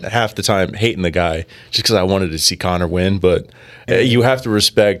spent half the time hating the guy just because I wanted to see Conor win. But you have to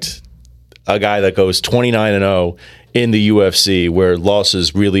respect a guy that goes 29-0 in the UFC where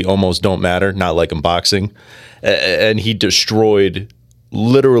losses really almost don't matter, not like in boxing. And he destroyed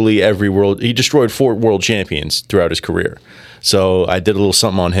literally every world. He destroyed 4 world champions throughout his career. So I did a little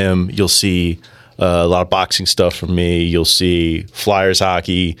something on him. You'll see a lot of boxing stuff from me. You'll see Flyers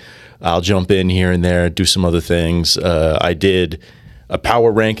hockey. I'll jump in here and there, do some other things. I did a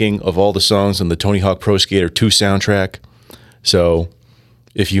power ranking of all the songs on the Tony Hawk Pro Skater 2 soundtrack. So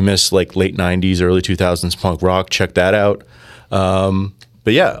if you miss like late 90s, early 2000s punk rock, check that out.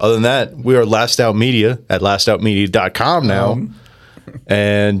 But yeah, other than that, we are Last Out Media at lastoutmedia.com now.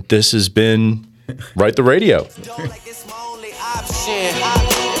 And this has been Write the Radio.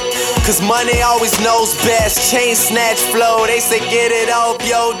 Cause money always knows best. Chain snatch flow, they say get it off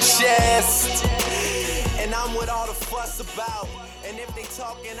your chest. And I'm what all the fuss about. And if they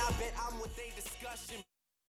talking, I bet I'm what they